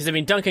 because I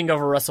mean, dunking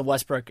over Russell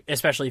Westbrook,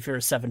 especially if you're a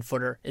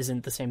 7-footer,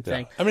 isn't the same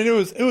thing. I mean,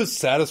 it was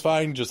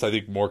satisfying, just I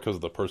think more because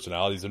of the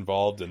personalities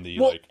involved and the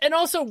and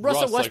also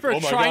Russell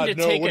Westbrook trying to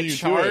take a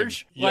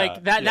charge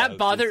like that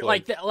bothered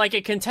like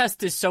a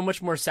contest is so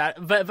much more sad.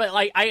 But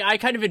like I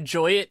kind of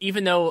enjoy it,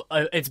 even though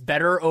it's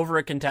better over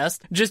a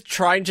contest. Just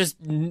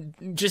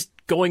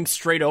going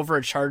straight over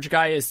a charge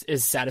guy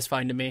is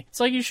satisfying to me. It's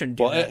like you shouldn't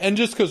do that. And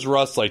just because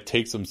Russ like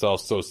takes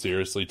himself so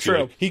seriously too, True.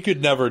 Like, he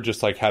could never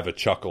just like have a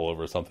chuckle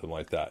over something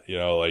like that.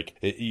 Like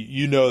that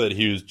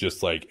he was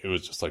just like, it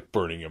was just like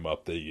burning him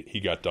up that he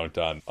got dunked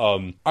on.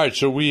 All right,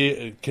 shall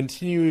we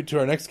continue to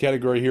our next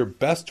category here?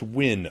 Best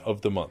win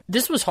of the month.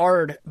 This was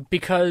hard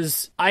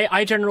because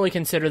I generally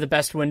consider the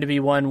best win to be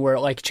one where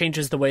it like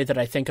changes the way that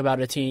I think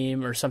about a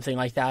team or something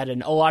like that,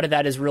 and a lot of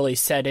that is really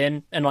set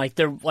in, and like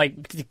they're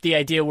like the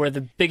idea where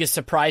the biggest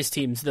surprise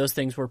teams, those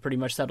things were pretty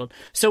much settled.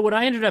 So what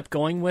I ended up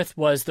going with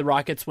was the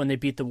Rockets when they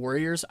beat the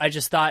Warriors. I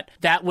just thought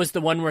that was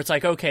the one where it's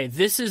like, okay,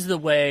 this is the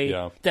way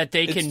that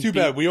they can. It's too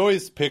bad we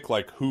always pick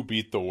like who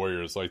beat the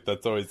Warriors. Like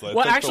that's always like.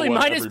 Well, actually,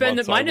 mine has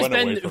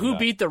been who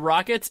beat the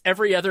Rockets.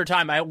 Every other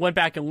time I went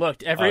back and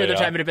looked, every other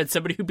time it had been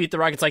somebody who beat the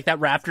Rockets, like that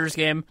Raptors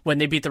game when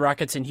they beat the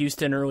Rockets in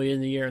Houston early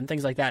in the year and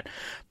things like that.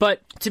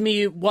 But to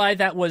me, why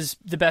that was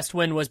the best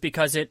win was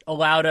because it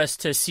allowed us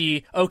to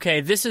see,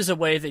 okay, this is a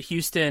way that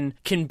Houston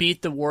can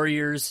beat the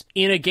Warriors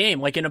in a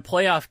game, like in a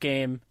playoff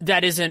game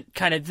that isn't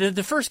kind of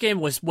the first game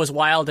was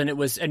wild and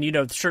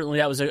certainly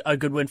that was a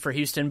good win for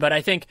Houston. But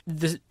I think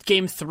the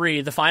game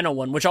 3, the final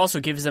one, which also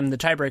gives them the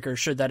tiebreaker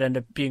should that end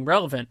up being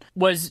relevant,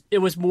 was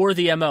more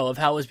the MO of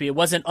how it was being. It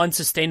wasn't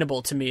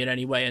unsustainable to me in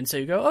any way. And so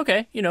you go,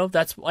 okay,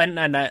 that's and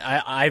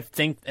I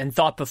think and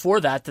thought before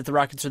that the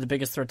Rockets are the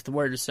biggest threat to the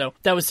Warriors. So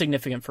that was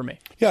significant for me.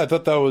 Yeah, I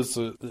thought that was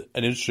an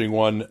interesting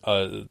one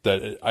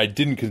that I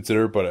didn't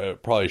consider, but I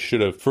probably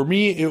should have. For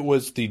me, it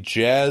was the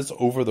Jazz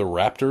over the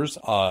Raptors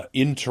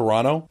in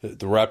Toronto.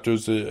 The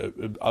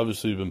Raptors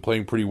obviously have been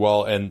playing pretty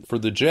well, and for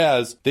the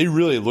Jazz, they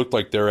really looked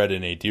like they're at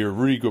an nadir.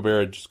 Rudy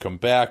Gobert had just come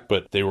back,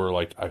 but they were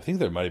like, I think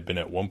they might have been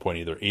at one point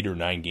either 8 or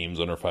 9 games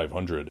under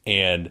 500,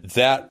 and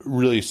that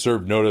really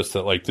served notice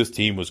that like this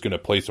team was going to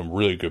play some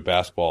really good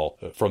basketball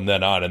from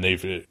then on, and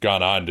they've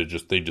gone on to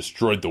they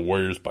destroyed the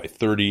Warriors by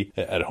 30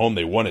 at home.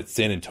 They won at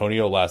San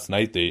Antonio last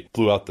night. They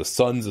blew out the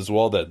Suns as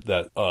well.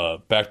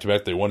 That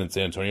back-to-back they won in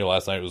San Antonio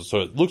last night.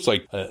 So it looks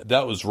like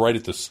that was right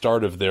at the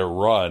start of their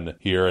run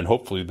here, and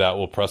hopefully that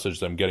will presage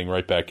them getting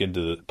right back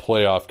into the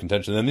playoff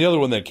contention. And the other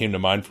one that came to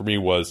mind for me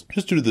was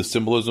just due to the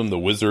symbolism, the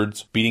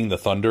Wizards beating the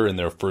Thunder in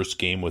their first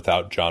game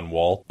without John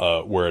Wall,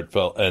 where it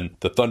felt, and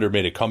the Thunder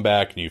made a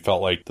comeback, and you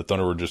felt like the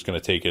Thunder were just going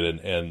to take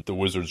it, and the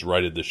Wizards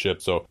righted the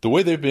ship. So the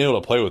way they've been able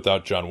to play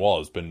without John Wall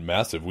has been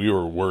massive. We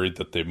were worried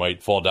that they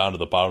might fall down to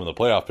the bottom of the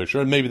playoff picture.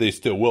 sure. And maybe they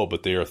still will,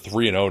 but they are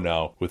 3-0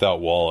 now without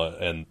Walla,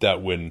 and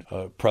that win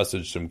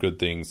presaged some good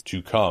things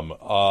to come.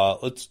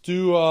 Let's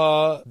do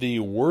the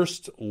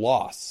worst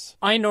loss.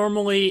 I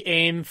normally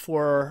aim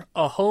for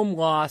a home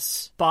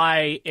loss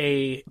by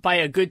a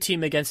good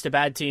team against a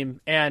bad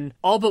team, and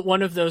all but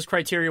one of those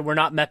criteria were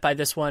not met by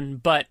this one,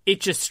 but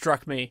it just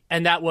struck me,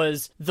 and that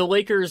was the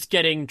Lakers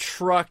getting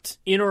trucked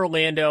in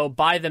Orlando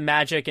by the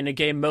Magic in a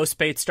game Mo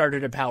Spates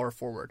started at power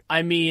forward.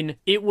 I mean,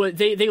 it was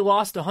they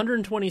lost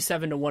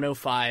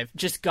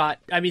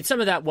 127-105. Some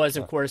of that was,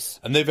 of course,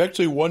 and they've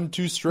actually won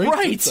 2 straight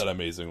since that,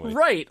 amazingly.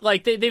 Right,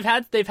 like they've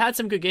had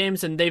some good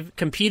games, and they've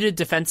competed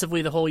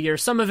defensively the whole year.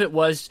 Some of it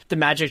was the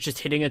Magic just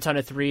hitting a ton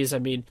of threes. I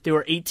mean, they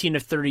were 18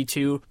 of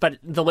 32, but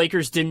the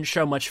Lakers didn't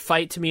show much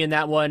fight to me in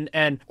that one.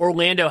 And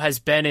Orlando has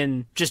been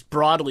in, just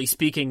broadly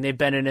speaking, they've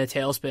been in a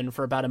tailspin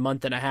for about a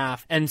month and a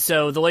half. And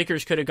so the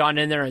Lakers could have gone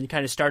in there and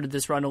kind of started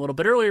this run a little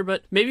bit earlier,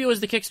 but maybe it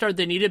was the kickstart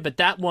they needed. But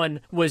that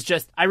one was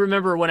just, I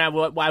remember when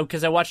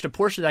because I watched a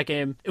portion of that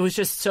game, it was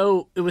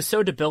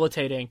so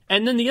debilitating.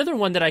 And then the other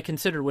one that I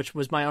considered, which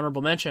was my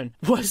honorable mention,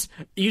 was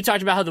you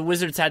talked about how the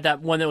Wizards had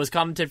that one that was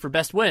commented for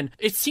best win.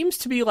 It seems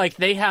to be like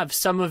they have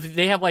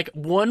like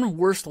one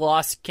worst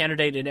loss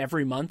candidate in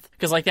every month,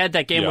 because like they had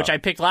that game which I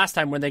picked last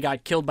time when they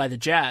got killed by the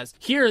Jazz.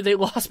 Here they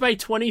lost by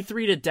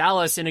 23 to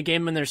Dallas in a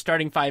game when their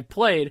starting 5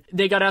 played.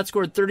 They got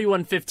outscored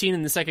 31-15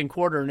 in the second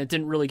quarter, and it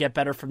didn't really get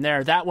better from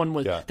there. That one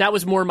was that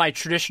was more my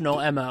traditional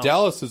MO.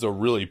 Dallas is a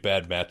really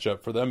bad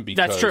matchup for them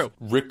because that's true.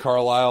 Rick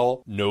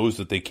Carlisle knows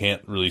that they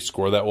can't really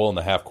score that well in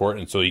the half court,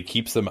 and so he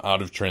keeps them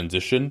out of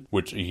transition,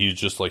 which he's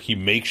just like, he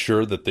makes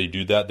sure that they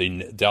do that.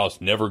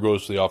 Dallas never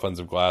goes to the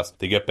offensive glass.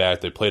 They get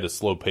back. They play at a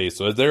slow pace.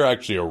 So they're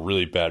actually a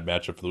really bad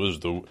matchup for the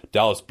Wizards.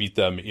 Dallas beat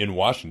them in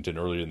Washington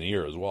earlier in the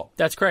year as well.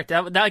 That's correct.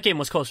 That game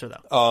was closer,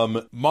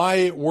 though.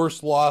 My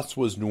worst loss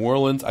was New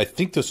Orleans. I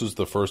think this was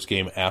the first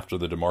game after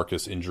the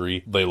DeMarcus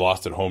injury. They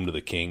lost at home to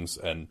the Kings.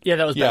 And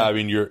that was bad. I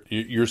mean,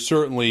 you're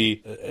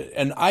certainly,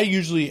 and I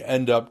usually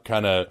end up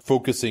kind of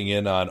focusing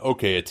in on,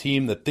 okay, a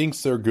team that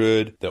thinks they're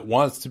good, that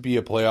wants to be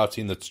a playoff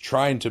team, that's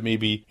trying to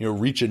maybe,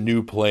 reach a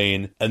new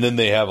plane, and then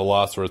they have a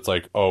loss where it's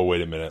like, oh,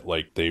 wait a minute,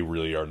 like they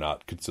really are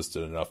not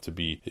consistent enough to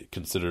be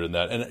considered in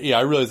that. And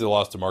I realize they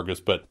lost to Marcus,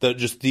 but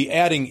just the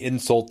adding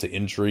insult to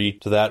injury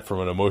to that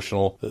from an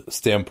emotional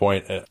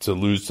standpoint, to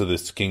lose to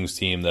this Kings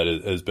team that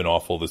has been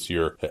awful this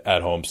year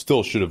at home,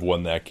 still should have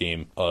won that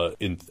game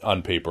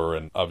on paper,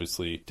 and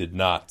obviously did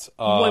not.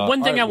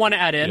 One thing I want to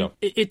add in,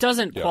 it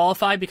doesn't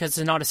qualify because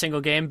it's not a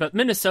single game, but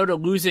Minnesota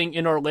losing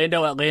in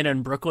Orlando, Atlanta,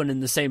 and Brooklyn in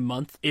the same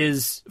month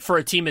is, for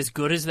a team as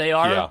good as they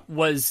are, I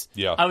was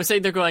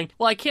saying they're going,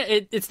 well, I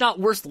can't, it's not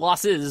worst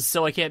losses,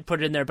 so I can't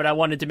put it in there, but I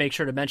wanted to make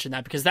sure to mention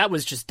that because that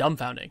was just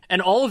dumbfounding.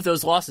 And all of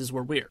those losses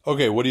were weird.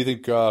 Okay, what do you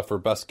think for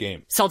best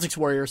game? Celtics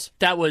Warriors.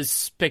 That was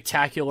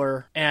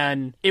spectacular,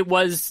 and it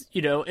was,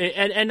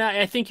 and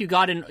I think you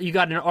got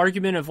an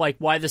argument of like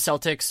why the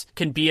Celtics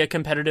can be a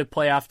competitive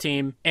playoff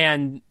team,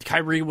 and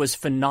Kyrie was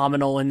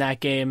phenomenal in that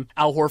game.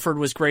 Al Horford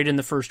was great in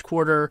the first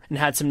quarter and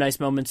had some nice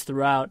moments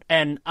throughout,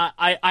 and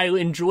I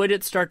enjoyed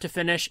it start to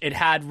finish. It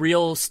had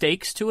real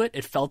stakes to it.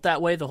 It felt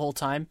that way the whole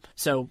time.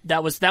 So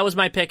that was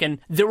my pick, and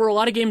there were a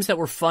lot of games that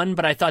were fun,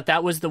 but I thought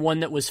that was the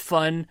one that was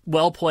fun,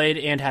 well played,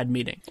 and had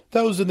meaning.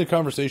 That was in the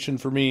conversation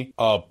for me.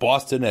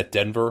 Boston at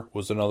Denver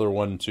was another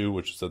one too,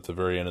 which is at the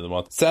very end of the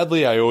month.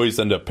 Sadly, I always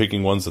end up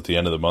picking ones at the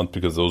end of the month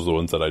because those are the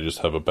ones that I just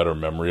have a better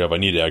memory of. I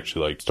need to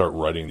actually start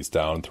writing these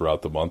down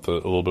throughout the month a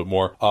little bit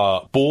more.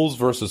 Bulls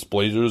versus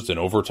Blazers in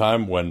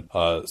overtime when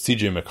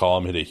CJ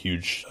McCollum hit a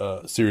huge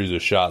series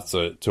of shots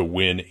to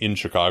win in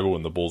Chicago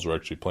when the Bulls were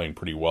actually playing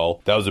pretty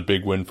well. That was a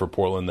big win for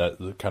Portland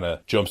that kind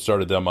of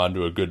jump-started them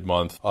onto a good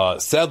month.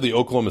 Sadly,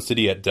 Oklahoma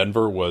City at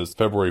Denver was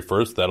February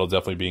 1st. That'll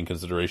definitely be in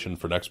consideration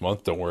for next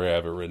month. Don't worry, I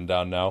have it written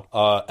down now.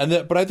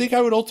 But I think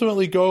I would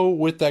ultimately go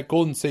with that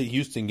Golden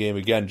State-Houston game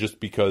again, just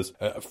because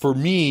for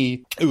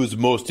me, it was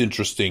most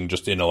interesting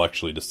just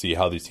intellectually to see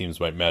how these teams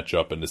might match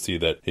up and to see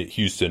that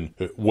Houston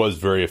was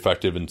very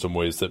effective in some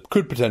ways that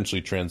could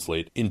potentially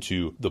translate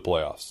into the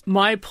playoffs.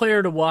 My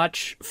player to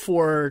watch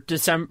for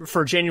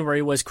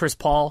January was Chris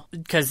Paul,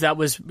 because that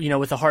was,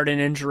 with the Harden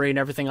injury and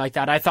everything like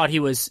that. I thought he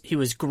was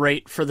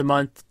great for the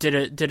month,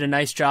 did a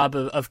nice job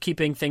of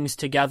keeping things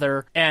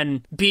together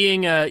and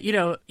being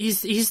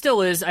he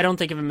still is. I don't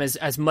think of him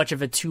as much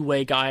of a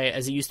two-way guy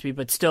as he used to be,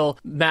 but still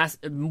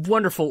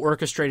wonderful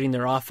orchestrating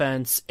their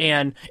offense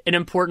and an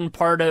important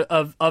part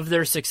of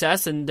their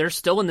success, and they're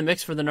still in the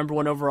mix for the number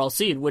 1 overall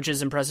seed, which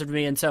is impressive to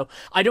me. And so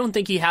I don't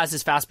think he has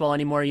his fastball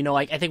anymore.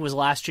 I think it was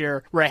last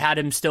year where I had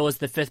him still as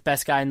the 5th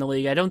best guy in the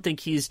league. I don't think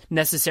he's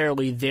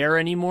necessarily there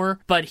anymore,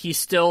 but he's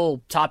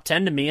still top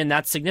 10 to me, and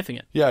that's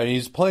significant. Yeah, and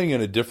he's playing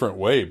in a different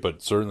way,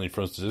 but certainly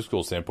from a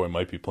statistical standpoint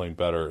might be playing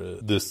better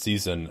this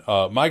season.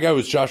 My guy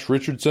was Josh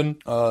Richardson.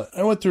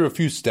 I went through a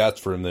few stats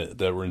for him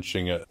that were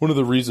interesting. One of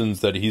the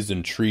reasons that he's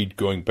intrigued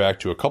going back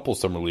to a couple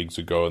summer leagues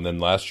ago, and then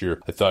last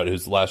year, I thought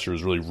his last year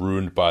was really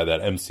ruined by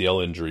that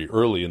MCL injury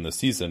early in the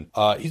season.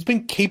 He's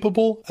been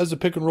capable as a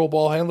pick and roll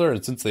ball handler,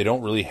 and since they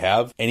don't really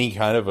have any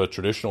kind of a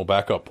traditional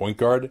backup point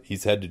guard,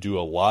 he's had to do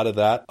a lot of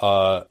that.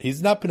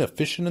 He's not been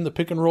efficient in the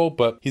pick and roll,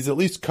 but he's at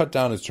least cut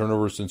down his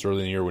turnovers since early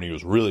in the year when he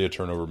was really a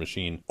turnover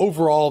machine.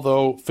 Overall,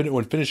 though,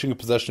 when finishing a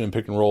possession in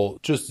pick and roll,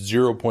 just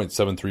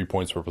 0.73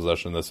 points per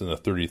possession. That's in the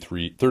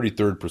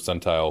 33rd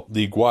percentile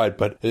league-wide.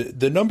 But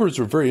the numbers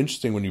are very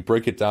interesting when you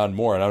break it down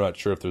more, and I'm not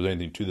sure if there's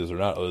anything to this or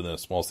not other than a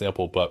small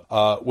sample.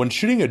 But when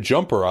shooting a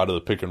jumper out of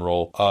the pick and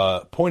roll,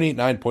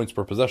 0.89 points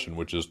per possession,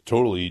 which is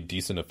totally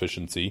decent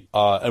efficiency.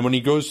 And when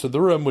he goes to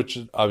the rim, which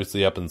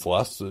obviously happens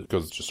less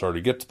because it's just hard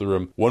to get to the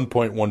rim,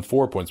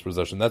 1.14 points per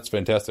possession. That's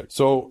fantastic.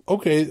 So,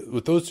 okay,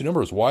 with those two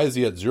numbers, why is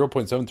he at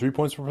 0.73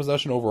 points per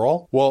possession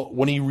overall? Well,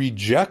 when he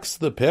rejects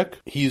the pick,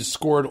 he's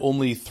scored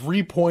only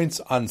 3 points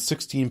on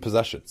 16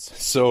 possessions.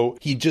 So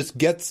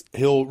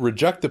he'll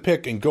reject the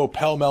pick and go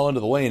pell-mell into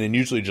the lane and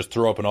usually just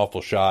throw up an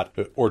awful shot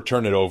or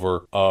turn it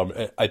over.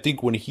 I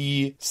think when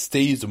he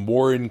stays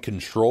more in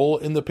control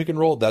in the pick and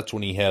roll, that's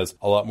when he has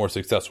a lot more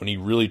success. When he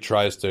really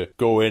tries to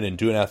go in and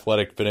do an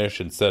athletic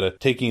finish instead of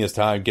taking his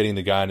time, getting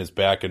the guy on his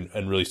back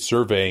and really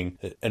surveying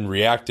and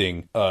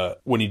reacting,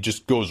 when he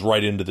just goes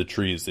right into the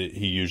trees,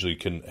 he usually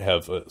can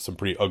have some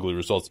pretty ugly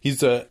results.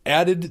 He's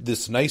added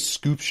this nice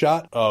scoop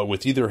shot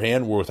with either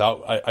hand or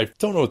without. I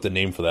don't know what the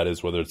name for that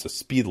is, whether it's a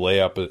speed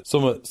layup.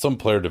 Some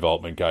player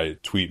development guy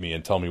tweet me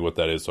and tell me what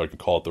that is so I can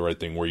call it the right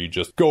thing, where you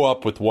just go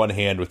up with one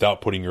hand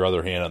without putting your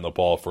other hand on the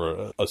ball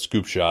for a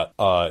scoop shot.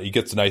 He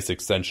gets a nice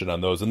extension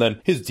on those. And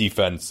then his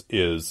defense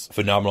is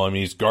phenomenal. I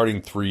mean, he's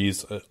guarding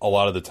threes a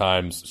lot of the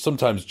times.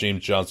 Sometimes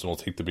James Johnson will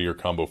take the bigger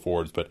combo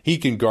forwards, but he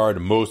can guard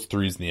most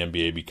threes in the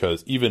NBA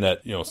because even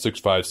at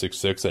 6'5",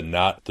 6'6", and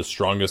not the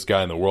strongest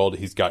guy in the world,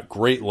 he's got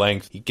great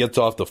length. He gets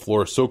off the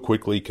floor so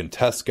quickly,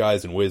 contests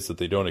guys in ways that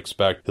they don't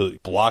expect. He'll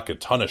block a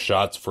ton of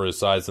shots for his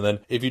size. And then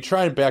if you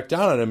try and back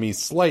down on him, he's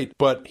slight,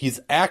 but he's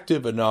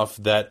active enough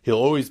that he'll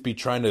always be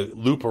trying to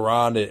loop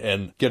around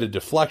and get a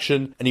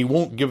deflection, and he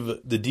won't give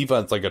the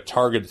defense like a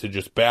target to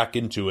just back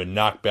into and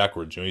knock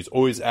backwards. He's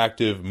always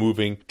active,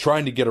 moving,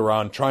 trying to get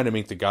around, trying to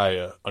make the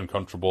guy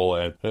uncomfortable.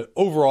 And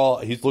overall,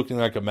 he's looking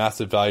like a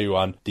massive value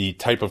on the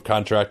type of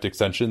contract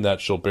extension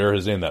that shall bear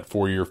his name, that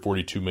 4-year,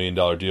 $42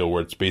 million deal,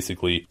 where it's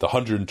basically the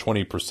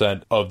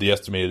 120% of the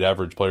estimated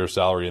average player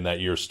salary in that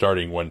year,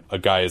 starting when a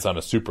guy is on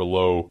a super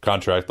low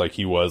contract like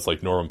he was,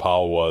 like Norman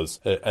Powell was,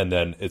 and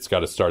then it's got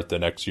to start the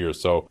next year.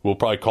 So we'll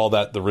probably call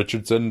that the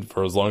Richardson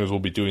for as long as we'll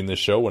be doing this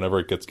show whenever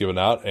it gets given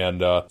out,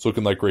 and it's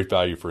looking like great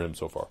value for him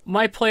so far.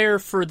 My player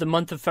for the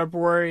month of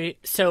February,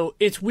 so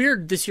it's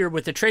weird this year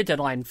with the trade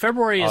deadline.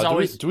 February is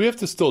always... Do we have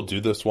to still do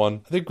this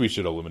one? I think we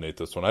should eliminate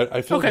this one.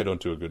 I feel like I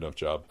don't do a good enough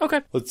job.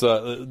 Okay. Let's.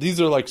 These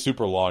are like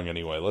super long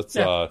anyway. Let's.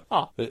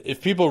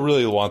 If people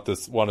really want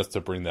us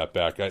to bring that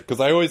back, because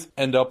I always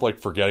end up like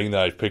forgetting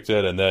that I picked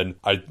it, and then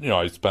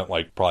I spent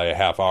like probably a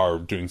half hour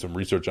doing some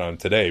research on it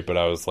today, but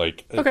I was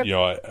like,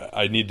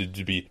 I needed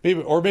to be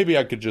maybe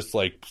I could just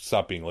like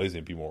stop being lazy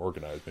and be more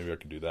organized. Maybe I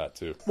could do that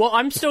too. Well,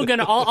 I'm still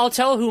gonna. I'll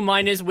tell who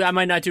mine is. I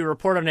might not do a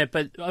report on it,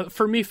 but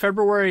for me,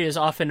 February is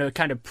often a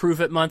kind of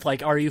prove it month.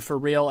 Like, are you for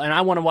real? And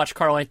I want to watch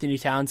Karl Anthony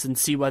Towns and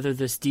see whether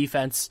this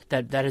defense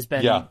that has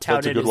been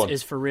touted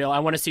is for real. I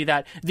want to see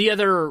that. The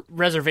other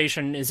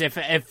reservation is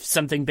if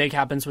something big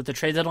happens with the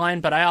trade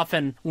deadline, but I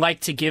often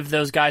like to give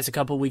those guys a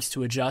couple weeks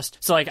to adjust.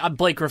 So like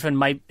Blake Griffin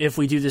might, if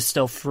we do this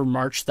still for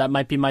March, that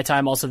might be my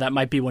time. Also, that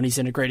might be when he's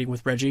integrating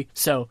with Reggie.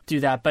 So do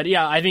that. But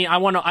yeah, I mean,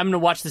 I'm going to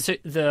watch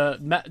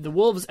the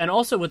Wolves, and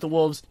also with the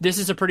Wolves, this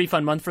is a pretty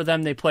fun month for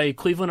them. They play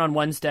Cleveland on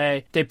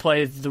Wednesday. They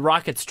play the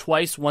Rockets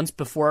twice, once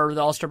before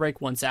the All-Star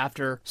break, once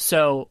after.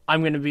 So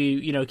I'm going to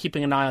be,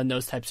 keeping an eye on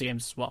those types of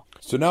games as well.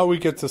 So now we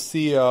get to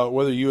see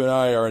whether you and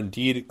I are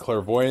indeed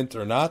clairvoyant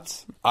or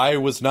not. I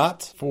was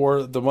not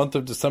for the month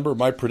of December.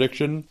 My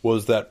prediction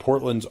was that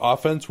Portland's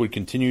offense would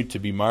continue to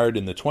be mired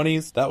in the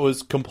 20s. That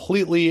was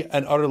completely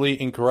and utterly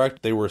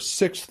incorrect. They were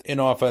 6th in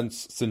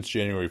offense since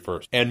January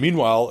 1st. And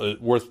meanwhile,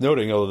 worth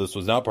noting, although this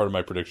was not part of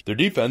my prediction, their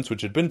defense,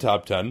 which had been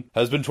top 10,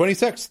 has been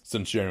 26th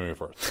since January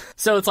 1st.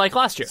 So it's like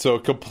last year. So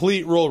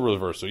complete role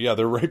reversal. Yeah,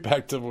 they're right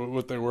back to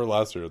what they were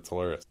last year. It's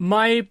hilarious.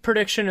 My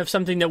prediction of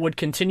something that would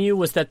continue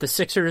was that the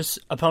Sixers'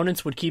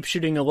 opponents would keep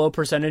shooting a low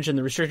percentage in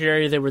the restricted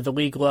area. They were the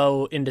league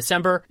low in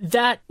December.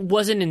 That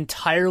wasn't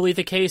entirely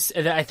the case.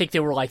 I think they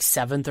were like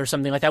 7th or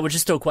something like that, which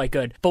is still quite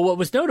good. But what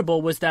was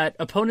notable was that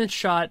opponents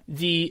shot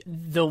the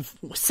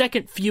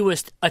second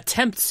fewest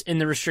attempts in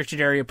the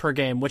restricted area per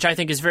game, which I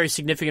think is very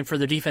significant for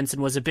the defense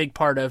and was a big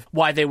part of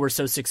why they were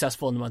so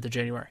successful in the month of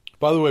January.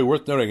 By the way,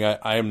 worth noting,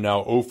 I am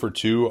now 0 for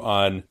 2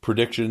 on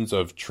predictions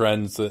of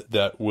trends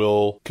that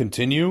will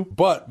continue,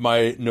 but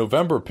my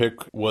November pick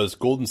was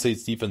Golden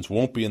State's defense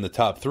won't be in the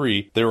top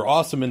 3. They were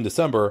awesome in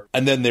December,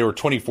 and then they were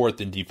 24th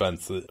in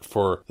defense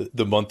for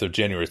the month of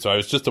January. So I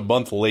was just a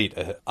month late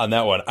on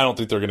that one. I don't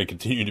think they're going to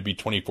continue to be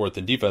 24th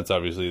in defense.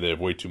 Obviously, they have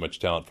way too much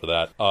talent for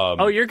that.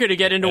 You're going to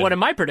get into one of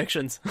my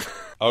predictions.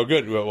 Oh,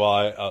 good.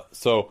 Well,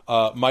 so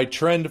my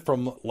trend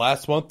from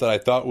last month that I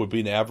thought would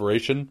be an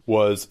aberration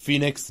was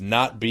Phoenix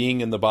not being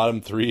being in the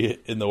bottom 3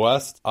 in the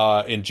West.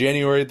 In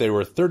January, they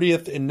were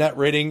 30th in net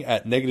rating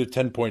at negative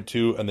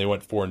 10.2, and they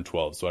went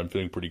 4-12. So I'm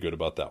feeling pretty good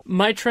about that.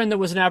 My trend that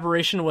was an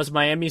aberration was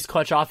Miami's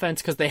clutch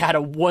offense, because they had a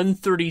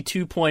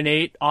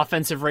 132.8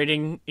 offensive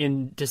rating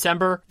in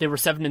December. They were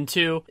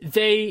 7-2.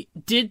 They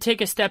did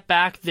take a step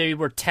back. They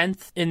were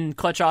 10th in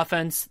clutch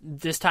offense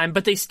this time,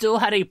 but they still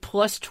had a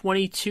plus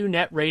 22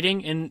 net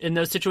rating in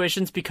those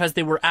situations because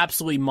they were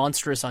absolutely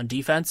monstrous on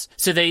defense.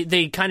 So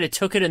they kind of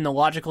took it in the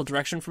logical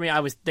direction for me.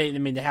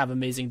 They have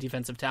amazing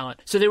defensive talent.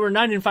 So they were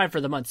 9-5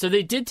 for the month. So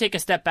they did take a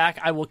step back.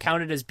 I will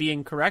count it as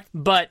being correct,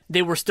 but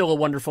they were still a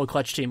wonderful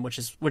clutch team, which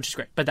is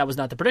great. But that was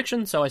not the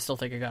prediction, so I still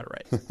think I got it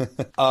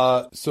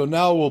right. So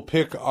now we'll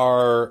pick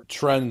our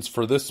trends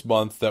for this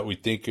month that we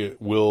think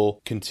it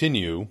will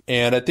continue.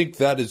 And I think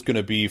that is going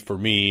to be, for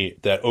me,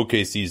 that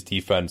OKC's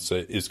defense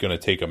is going to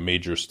take a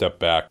major step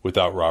back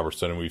without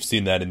Robertson. And we've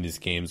seen that in these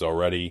games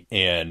already.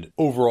 And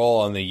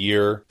overall on the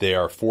year, they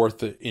are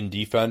 4th in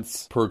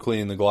defense per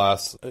cleaning the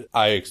glass.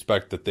 I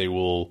expect that they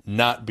will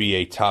not be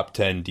a top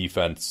 10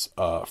 defense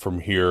from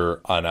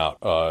here on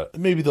out.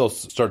 Maybe they'll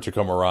start to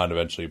come around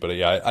eventually. But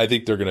yeah, I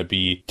think they're going to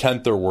be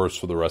 10th or worse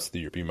for the rest of the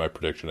year, be my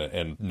prediction,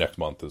 and next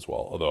month as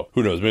well. Although,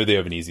 who knows? Maybe they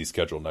have an easy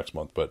schedule next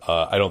month. But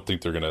I don't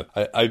think they're going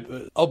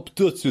to...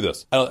 let's do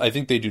this. I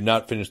think they do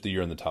not finish the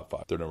year in the top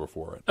 5. They're number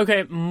 4 right now.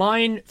 Okay,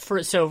 mine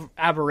so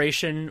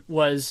aberration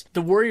was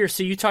the Warriors.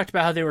 So you talked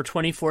about how they were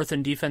 24th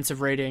in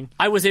defensive rating.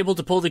 I was able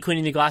to pull the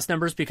cleaning the glass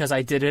numbers because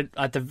I did it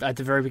at the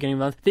very beginning of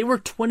the month. They were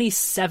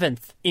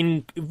 27th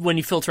when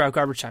you filter out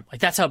garbage time.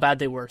 Like, that's how bad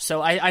they were.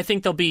 So I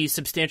think they'll be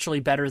substantially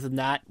better than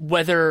that.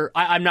 Whether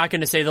I'm not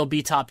going to say they'll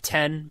be top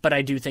 10, but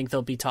I do think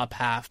they'll be top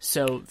half.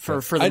 So for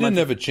the I didn't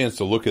have a chance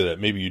to look at it.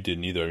 Maybe you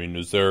didn't either. I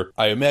mean,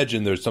 I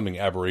imagine there's something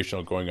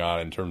aberrational going on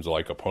in terms of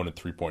like opponent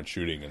 3-point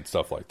shooting and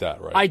stuff like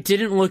that, right? I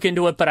didn't look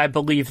into it, but I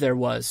believe there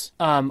was.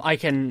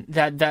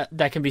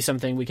 That can be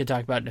something we could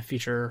talk about in a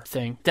future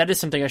thing. That is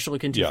something I should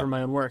look into for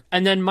my own work.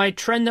 And then my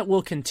trend that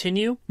will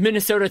continue: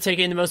 Minnesota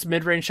taking the most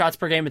mid-range shots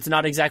per game. It's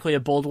not exactly a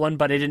bold one,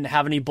 but I didn't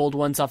have any bold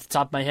ones off the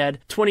top of my head.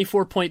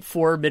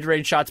 24.4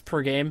 mid-range shots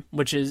per game,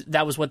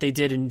 that was what they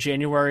did in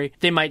January.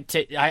 They might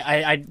take.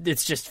 It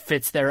just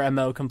fits their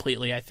MO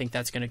completely. I think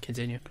that's going to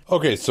continue.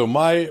 Okay, so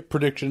my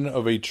prediction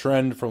of a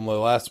trend from the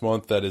last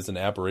month that is an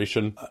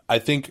aberration. I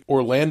think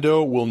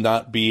Orlando will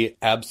not be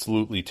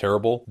absolutely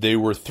terrible. They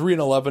were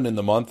 3-11 in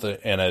the month,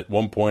 and at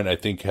one point I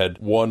think had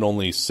won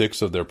only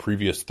 6 of their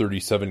previous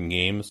 37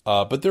 games.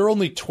 But they're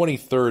only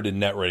 23rd in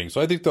net rating,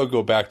 so I think they'll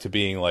go back to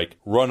being like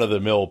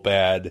run-of-the-mill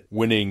bad,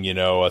 winning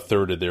a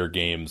third of their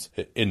games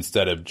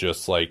instead of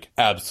just like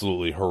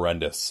absolutely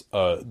horrendous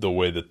the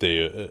way that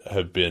they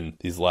have been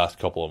these last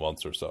couple of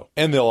months or so.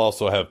 And they'll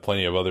also have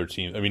plenty of other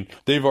teams. I mean,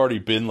 they've already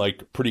been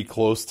like pretty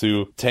close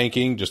to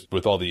tanking just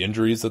with all the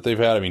injuries that they've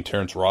had. I mean,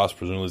 Terrence Ross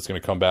presumably is going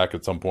to come back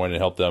at some point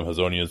and help them.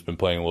 Hazonia's been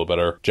playing a little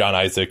better. John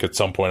Isaac at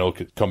some point will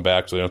come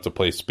back, so they don't have to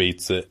play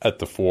Spates at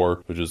the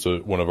 4, which is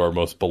one of our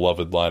most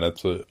beloved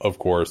lineups, of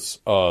course.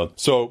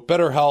 So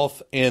better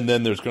health, and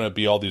then there's going to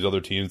be all these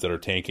other teams that are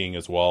tanking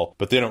as well,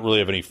 but they don't really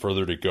have any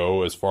further to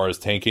go as far as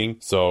tanking.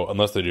 So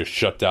unless they just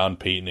shut down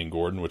Peyton and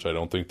Gordon, which I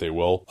don't think they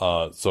will.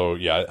 So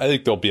yeah, I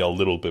think they'll be a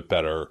little bit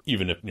better,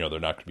 even if they're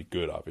not going to be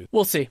good, obviously.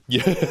 We'll see.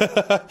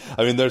 Yeah,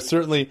 I mean, there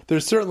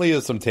certainly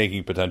is some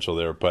tanking potential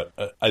there, but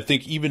I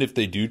think even if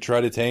they do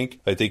try to tank,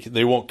 I think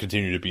they won't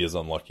continue to be as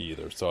unlucky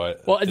either. So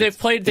they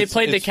played the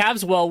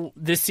Cavs well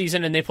this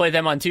season, and they play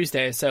them on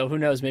Tuesday. So who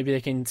knows? Maybe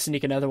they can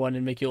sneak another one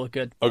and make you look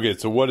good. Okay,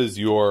 so what is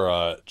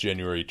your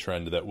January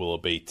trend that will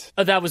abate?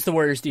 That was the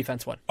Warriors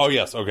defense one. Oh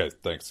yes, okay,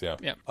 thanks. Yeah.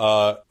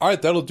 All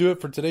right, that'll do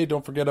it for today.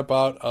 Don't forget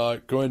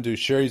about going to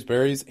Sherry's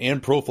Berries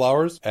and Pro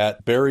Flowers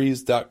at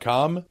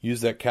berries.com.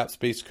 Use that cap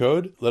space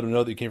code. Let them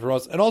know that you came from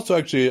us. And also,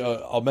 actually,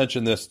 I'll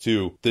mention this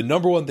too. The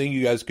number one thing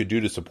you guys could do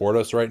to support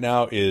us right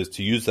now is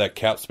to use that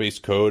cap space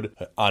code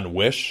on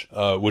Wish,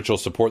 which will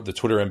support the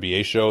Twitter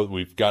NBA show.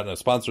 We've gotten a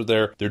sponsor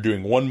there. They're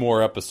doing one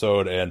more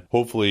episode, and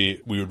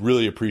hopefully we would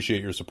really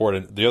appreciate your support.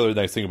 And the other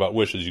nice thing about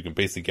Wish is you can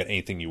basically get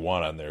anything you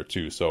want on there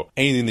too. So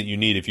anything that you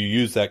need, if you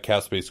use that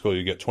cap space code,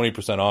 you get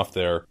 20% off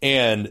there.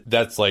 And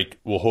that's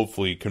will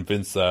hopefully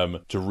convince them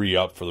to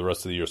re-up for the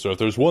rest of the year. So if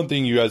there's one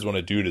thing you guys want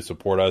to do to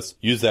support us,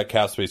 use that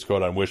cap space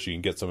code on Wish. You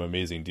can get some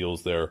amazing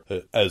deals there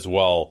as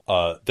well.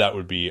 That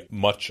would be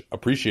much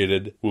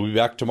appreciated. We'll be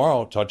back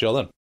tomorrow. Talk to y'all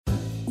then.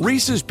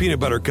 Reese's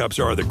peanut butter cups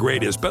are the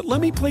greatest, but let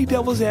me play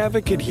devil's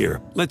advocate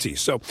here. Let's see.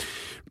 So,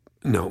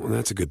 no,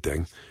 that's a good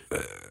thing.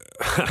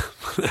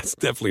 That's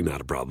definitely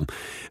not a problem.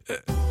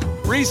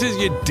 Reese's,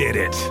 you did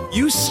it.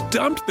 You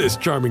stumped this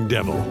charming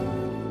devil.